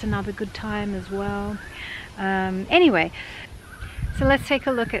signs, that's another good time as well. Anyway, so let's take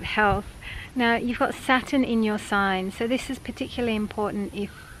a look at health. Now you've got Saturn in your sign, so this is particularly important if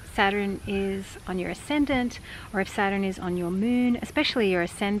Saturn is on your ascendant, or if Saturn is on your moon, especially your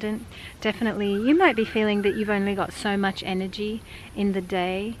ascendant. Definitely you might be feeling that you've only got so much energy in the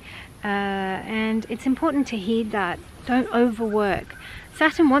day, and it's important to heed that. Don't overwork.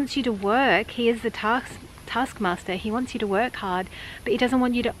 Saturn wants you to work. He is the taskmaster. He wants you to work hard, but he doesn't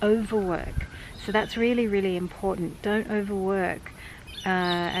want you to overwork. So that's really, really important. Don't overwork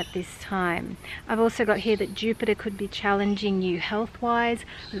at this time. I've also got here that Jupiter could be challenging you health-wise.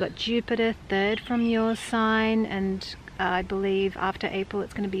 We've got Jupiter 3rd from your sign, and I believe after April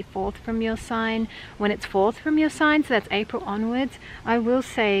it's going to be 4th from your sign. When it's 4th from your sign, so that's April onwards, I will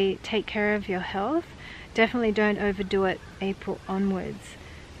say take care of your health. Definitely don't overdo it April onwards.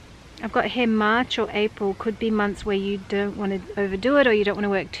 I've got here March or April could be months where you don't want to overdo it, or you don't want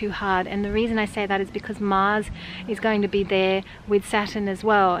to work too hard. And the reason I say that is because Mars is going to be there with Saturn as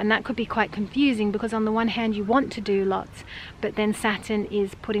well. And that could be quite confusing, because on the one hand you want to do lots, but then Saturn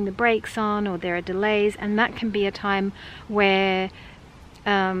is putting the brakes on, or there are delays, and that can be a time where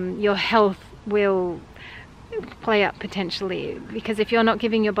your health will play up potentially. Because if you're not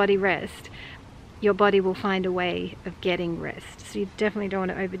giving your body rest, your body will find a way of getting rest. So you definitely don't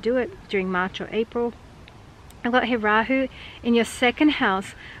want to overdo it during March or April. I've got here Rahu in your second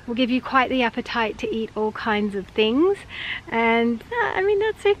house will give you quite the appetite to eat all kinds of things. And I mean,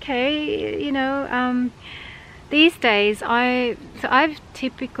 that's okay, you know. These days, I've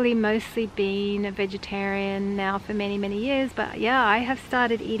typically mostly been a vegetarian now for many, many years. But yeah, I have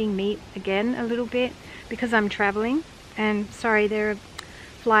started eating meat again a little bit because I'm traveling. And sorry, there are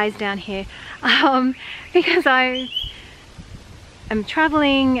flies down here, because I am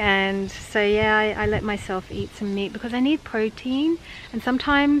traveling, and so yeah, I let myself eat some meat because I need protein. And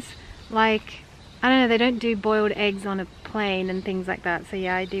sometimes, like, I don't know, they don't do boiled eggs on a plane and things like that, so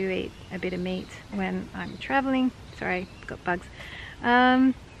yeah, I do eat a bit of meat when I'm traveling. Sorry, got bugs.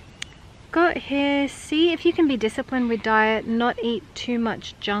 Got here, see if you can be disciplined with diet, not eat too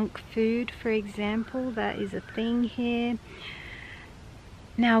much junk food, for example. That is a thing here.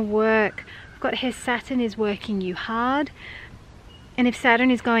 Now work, I've got here Saturn is working you hard, and if Saturn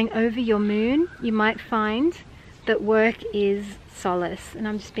is going over your moon, you might find that work is solace. And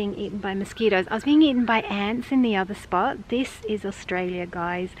I'm just being eaten by mosquitoes. I was being eaten by ants in the other spot. This is Australia,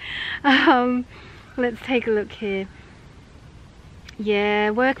 guys. Let's take a look here.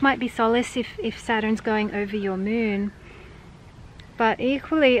 Yeah, work might be solace if Saturn's going over your moon. But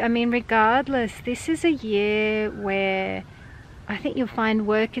equally, I mean, regardless, this is a year where I think you'll find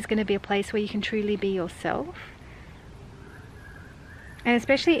work is going to be a place where you can truly be yourself. And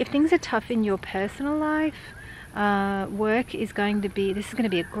especially if things are tough in your personal life, work is going to be, this is going to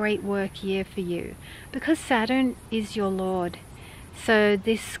be a great work year for you, because Saturn is your Lord. So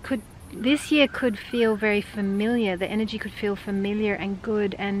this year could feel very familiar. The energy could feel familiar and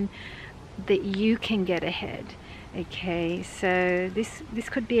good, and that you can get ahead. Okay, so this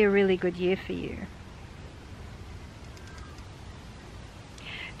could be a really good year for you.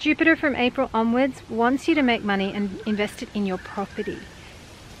 Jupiter from April onwards wants you to make money and invest it in your property,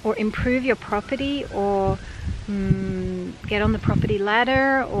 or improve your property, or get on the property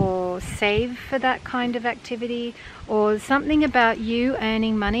ladder, or save for that kind of activity, or something about you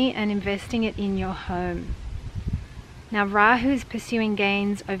earning money and investing it in your home. Now Rahu's pursuing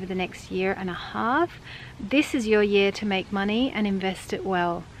gains over the next year and a half. This is your year to make money and invest it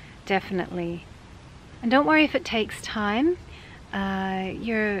well, definitely. And don't worry if it takes time.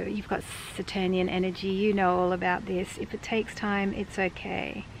 You've got Saturnian energy, you know all about this. If it takes time, it's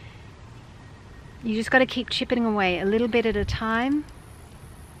okay. You just got to keep chipping away a little bit at a time.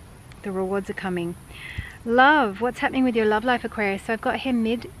 The rewards are coming. Love, what's happening with your love life, Aquarius? So I've got here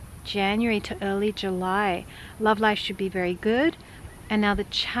mid-January to early July. Love life should be very good. And now the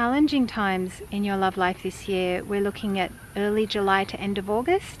challenging times in your love life this year, we're looking at early July to end of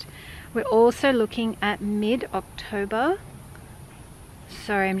August. We're also looking at mid-October.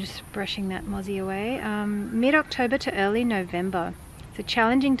 Sorry, I'm just brushing that mozzie away. Mid-October to early November. So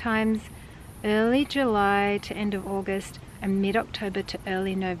challenging times early July to end of August, and mid-October to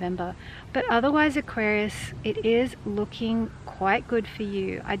early November. But otherwise, Aquarius, it is looking quite good for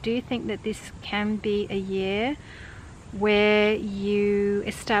you. I do think that this can be a year where you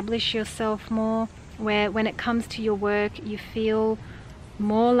establish yourself more, where when it comes to your work, you feel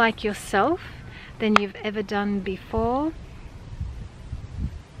more like yourself than you've ever done before.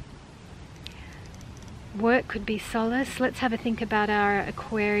 Work could be solace. Let's have a think about our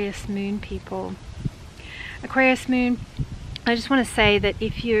Aquarius moon people. Aquarius moon, I just want to say that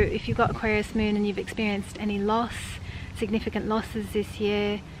if you've got Aquarius moon and you've experienced any loss, significant losses this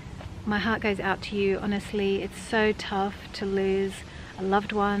year, my heart goes out to you. Honestly, it's so tough to lose a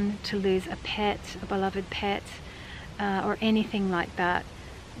loved one, to lose a pet, a beloved pet, or anything like that.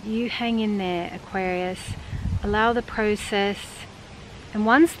 You hang in there, Aquarius. Allow the process. And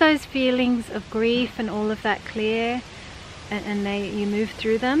once those feelings of grief and all of that clear, and you move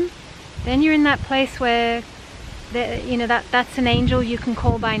through them, then you're in that place where, you know, that's an angel you can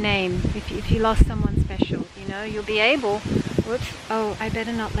call by name. If you lost someone special, you know, you'll be able. Whoops! Oh, I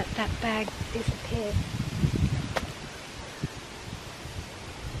better not let that bag disappear.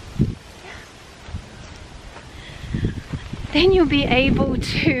 Then you'll be able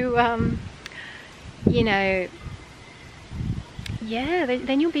to, you know. Yeah,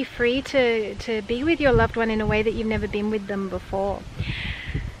 then you'll be free to be with your loved one in a way that you've never been with them before.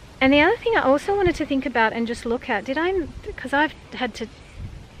 And the other thing I also wanted to think about and just look at, because I've had to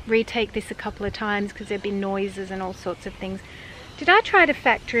retake this a couple of times because there have been noises and all sorts of things. Did I try to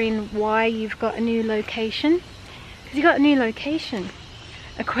factor in why you've got a new location? Because you got a new location,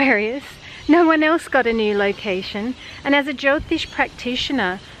 Aquarius. No one else got a new location. And as a Jyotish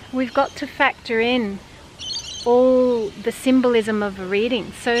practitioner, we've got to factor in all the symbolism of a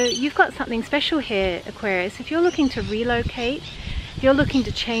reading. So you've got something special here, Aquarius. If you're looking to relocate, if you're looking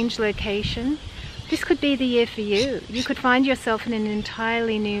to change location, this could be the year for you. You could find yourself in an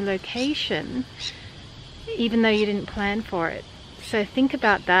entirely new location, even though you didn't plan for it. So think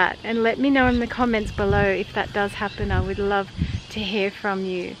about that and let me know in the comments below if that does happen. I would love to hear from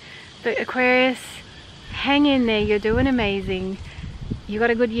you. But Aquarius, hang in there. You're doing amazing. You got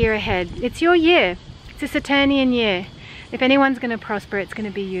a good year ahead. It's your year. It's a Saturnian year. If anyone's going to prosper, it's going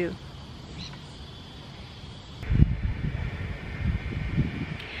to be you.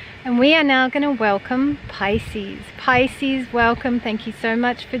 And we are now going to welcome Pisces. Pisces, welcome. Thank you so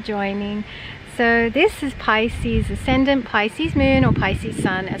much for joining. So this is Pisces Ascendant, Pisces Moon, or Pisces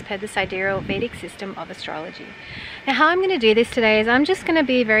Sun, as per the sidereal Vedic system of astrology. Now how I'm going to do this today is I'm just going to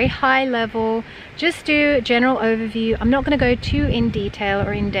be very high level, just do a general overview. I'm not going to go too in detail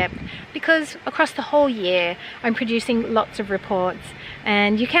or in depth because across the whole year I'm producing lots of reports,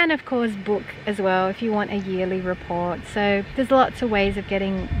 and you can of course book as well if you want a yearly report. So there's lots of ways of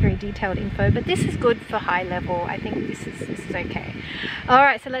getting very detailed info, but this is good for high level. I think this is okay.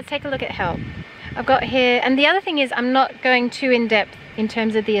 Alright, so let's take a look at health. I've got here, and the other thing is I'm not going too in depth in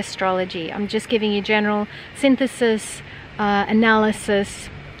terms of the astrology. I'm just giving you general synthesis, analysis,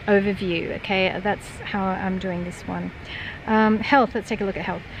 overview. Okay, that's how I'm doing this one. Health, let's take a look at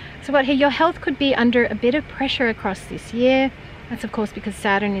health. So what here, your health could be under a bit of pressure across this year. That's of course because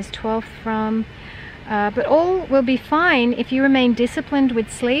Saturn is 12th from, but all will be fine if you remain disciplined with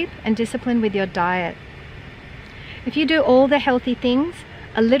sleep and disciplined with your diet. If you do all the healthy things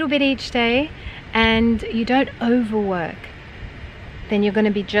a little bit each day and you don't overwork, then you're going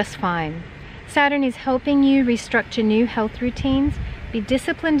to be just fine. Saturn is helping you restructure new health routines, Be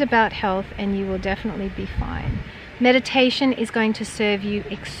disciplined about health and you will definitely be fine. Meditation is going to serve you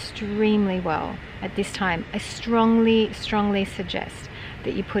extremely well at this time. I strongly suggest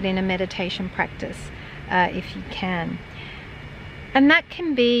that you put in a meditation practice if you can. And that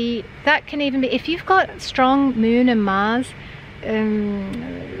can even be if you've got strong Moon and Mars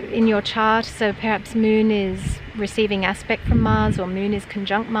in your chart. So perhaps Moon is receiving aspect from Mars, or Moon is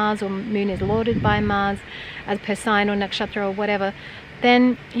conjunct Mars, or Moon is lorded by Mars as per sign or nakshatra or whatever.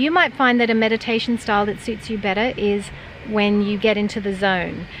 Then you might find that a meditation style that suits you better is when you get into the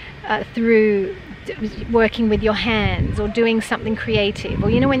zone through working with your hands or doing something creative, or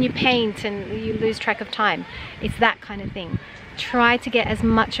you know, when you paint and you lose track of time. It's that kind of thing. Try to get as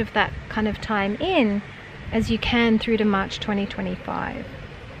much of that kind of time in as you can through to March 2025.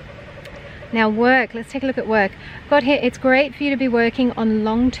 Now work, let's take a look at work. Got here, it's great for you to be working on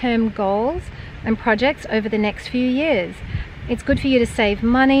long-term goals and projects over the next few years. It's good for you to save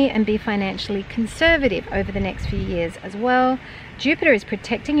money and be financially conservative over the next few years as well. Jupiter is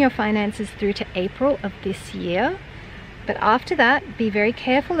protecting your finances through to April of this year. But after that, be very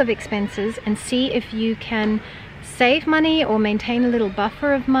careful of expenses and see if you can save money or maintain a little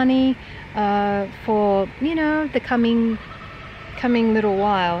buffer of money for, you know, the coming little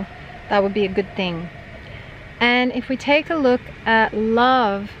while. That would be a good thing. And if we take a look at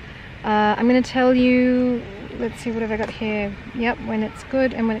love, I'm going to tell you, let's see, what have I got here? Yep, when it's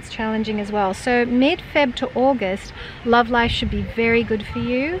good and when it's challenging as well. So mid-Feb to August, love life should be very good for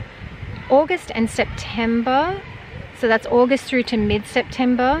you. August and September, so that's August through to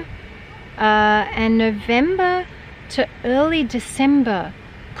mid-September, and November to early December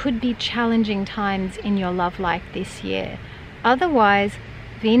could be challenging times in your love life this year. Otherwise,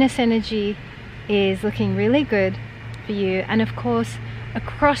 Venus energy is looking really good for you. And of course,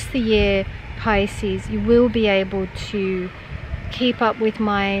 across the year, Pisces, you will be able to keep up with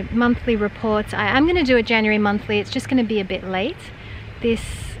my monthly reports. I'm going to do a January monthly. It's just going to be a bit late this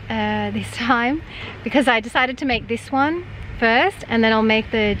time, because I decided to make this one first and then I'll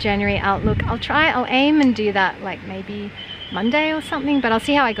make the January outlook. I'll aim and do that like maybe Monday or something, but I'll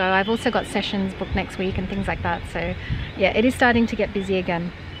see how I go. I've also got sessions booked next week and things like that. So yeah, it is starting to get busy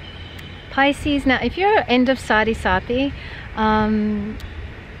again. Pisces, now if you're end of Sadi Sati,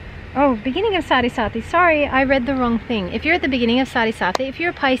 beginning of Sadi Sati, sorry, I read the wrong thing. If you're at the beginning of Sadi Sati, if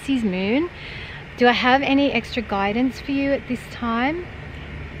you're a Pisces moon, do I have any extra guidance for you at this time?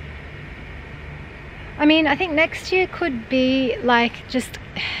 I mean, I think next year could be like just,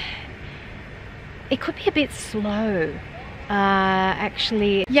 it could be a bit slow.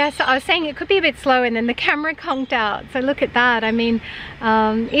 Actually, yeah, so I was saying it could be a bit slow and then the camera conked out, so look at that. I mean,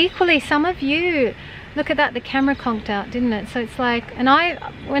 equally some of you, look at that, the camera conked out, didn't it? So it's like, and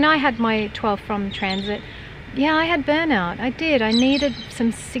when I had my 12 from transit, yeah, I had burnout. I did. I needed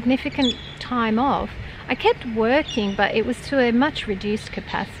some significant time off. I kept working, but it was to a much reduced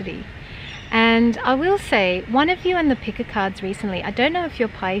capacity. And I will say, one of you in the picker cards recently, I don't know if you're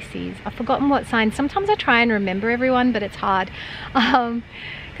Pisces, I've forgotten what sign. Sometimes I try and remember everyone, but it's hard.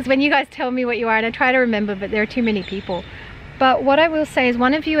 Because when you guys tell me what you are, and I try to remember, but there are too many people. But what I will say is,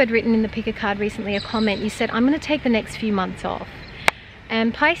 one of you had written in the picker card recently a comment. You said, I'm going to take the next few months off.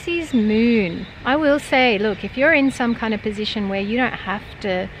 And Pisces moon, I will say, look, if you're in some kind of position where you don't have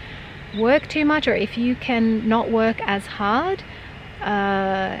to work too much, or if you can not work as hard,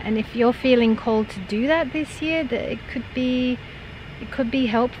 and if you're feeling called to do that this year, that it could be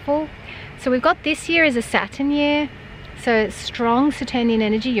helpful. So we've got this year as a Saturn year, so it's strong Saturnian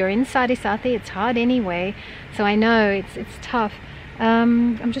energy. You're in Sadi Sati, it's hard anyway, so I know it's tough.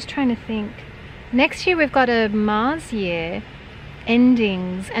 I'm just trying to think. Next year we've got a Mars year,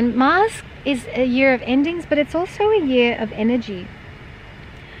 endings, and Mars is a year of endings, but it's also a year of energy.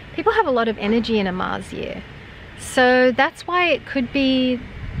 People have a lot of energy in a Mars year. So that's why it could be,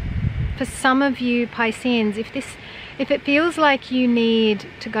 for some of you Pisceans, if it feels like you need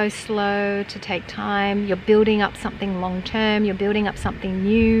to go slow, to take time, you're building up something long term, you're building up something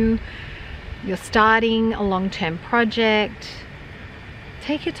new, you're starting a long-term project,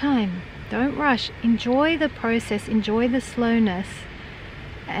 take your time, don't rush, enjoy the process, enjoy the slowness.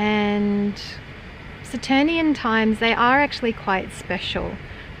 And Saturnian times, they are actually quite special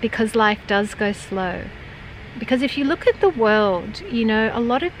because life does go slow. Because if you look at the world, you know, a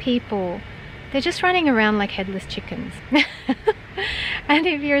lot of people, they're just running around like headless chickens. And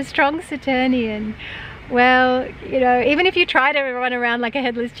if you're a strong Saturnian, well, you know, even if you try to run around like a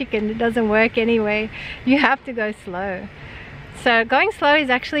headless chicken, it doesn't work anyway. You have to go slow. So going slow is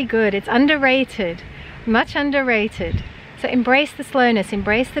actually good. It's underrated, much underrated. So embrace the slowness,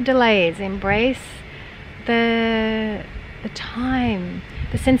 embrace the delays, embrace the the time,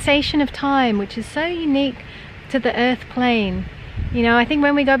 the sensation of time, which is so unique to the earth plane. You know, I think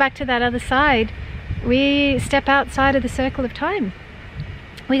when we go back to that other side, we step outside of the circle of time.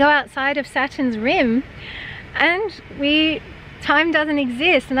 We go outside of Saturn's rim, and time doesn't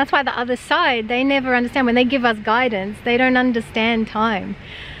exist. And that's why the other side, they never understand. When they give us guidance, they don't understand time.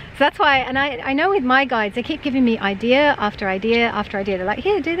 So that's why, and I know with my guides, they keep giving me idea after idea after idea. They're like,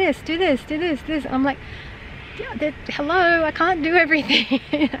 here, do this, do this, do this, do this. I'm like, yeah, hello, I can't do everything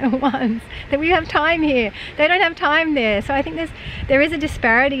at once. That we have time here. They don't have time there. So I think there is a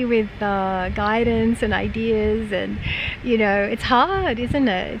disparity with guidance and ideas, and you know, it's hard, isn't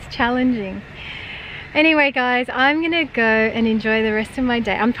it? It's challenging. Anyway, guys, I'm gonna go and enjoy the rest of my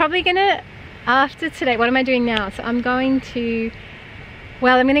day. I'm probably gonna, after today, what am I doing now? So I'm going to,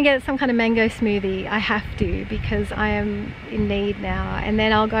 well, I'm gonna get some kind of mango smoothie. I have to, because I am in need now. And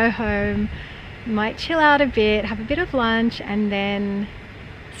then I'll go home, might chill out a bit, have a bit of lunch, and then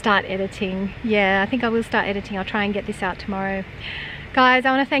start editing. Yeah, I think I will start editing. I'll try and get this out tomorrow. Guys,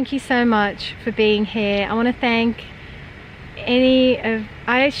 I want to thank you so much for being here. I want to thank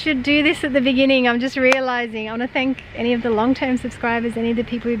I should do this at the beginning, I'm just realizing. I want to thank any of the long-term subscribers, any of the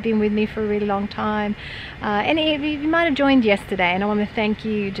people who've been with me for a really long time. Any of you might have joined yesterday, and I want to thank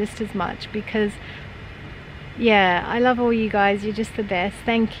you just as much, because yeah, I love all you guys. You're just the best.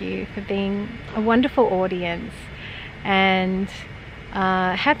 Thank you for being a wonderful audience, and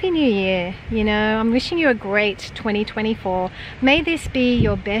Happy New Year. You know, I'm wishing you a great 2024. May this be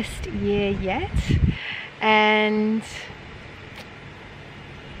your best year yet. And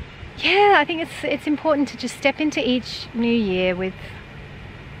yeah, I think it's important to just step into each new year with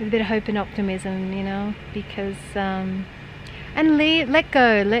a bit of hope and optimism, you know, because and let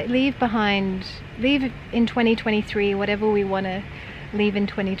go, leave behind, leave in 2023 whatever we want to leave in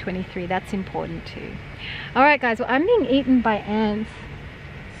 2023. That's important too. All right, guys. Well, I'm being eaten by ants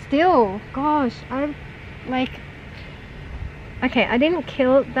still. Gosh, I'm like, okay, I didn't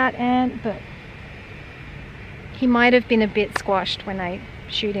kill that ant, but he might have been a bit squashed when I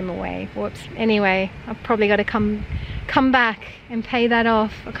shoot him away. Whoops. Anyway, I've probably got to come back and pay that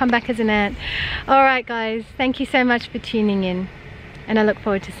off. I'll come back as an ant. All right, guys. Thank you so much for tuning in, and I look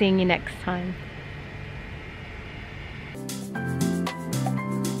forward to seeing you next time.